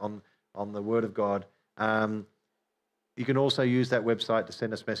before that, on the Word of God. You can also use that website to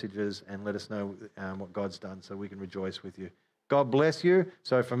send us messages and let us know what God's done so we can rejoice with you. God bless you.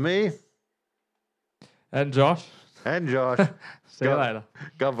 So for me And Josh, and Josh, see you later.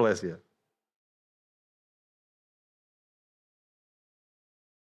 God bless you.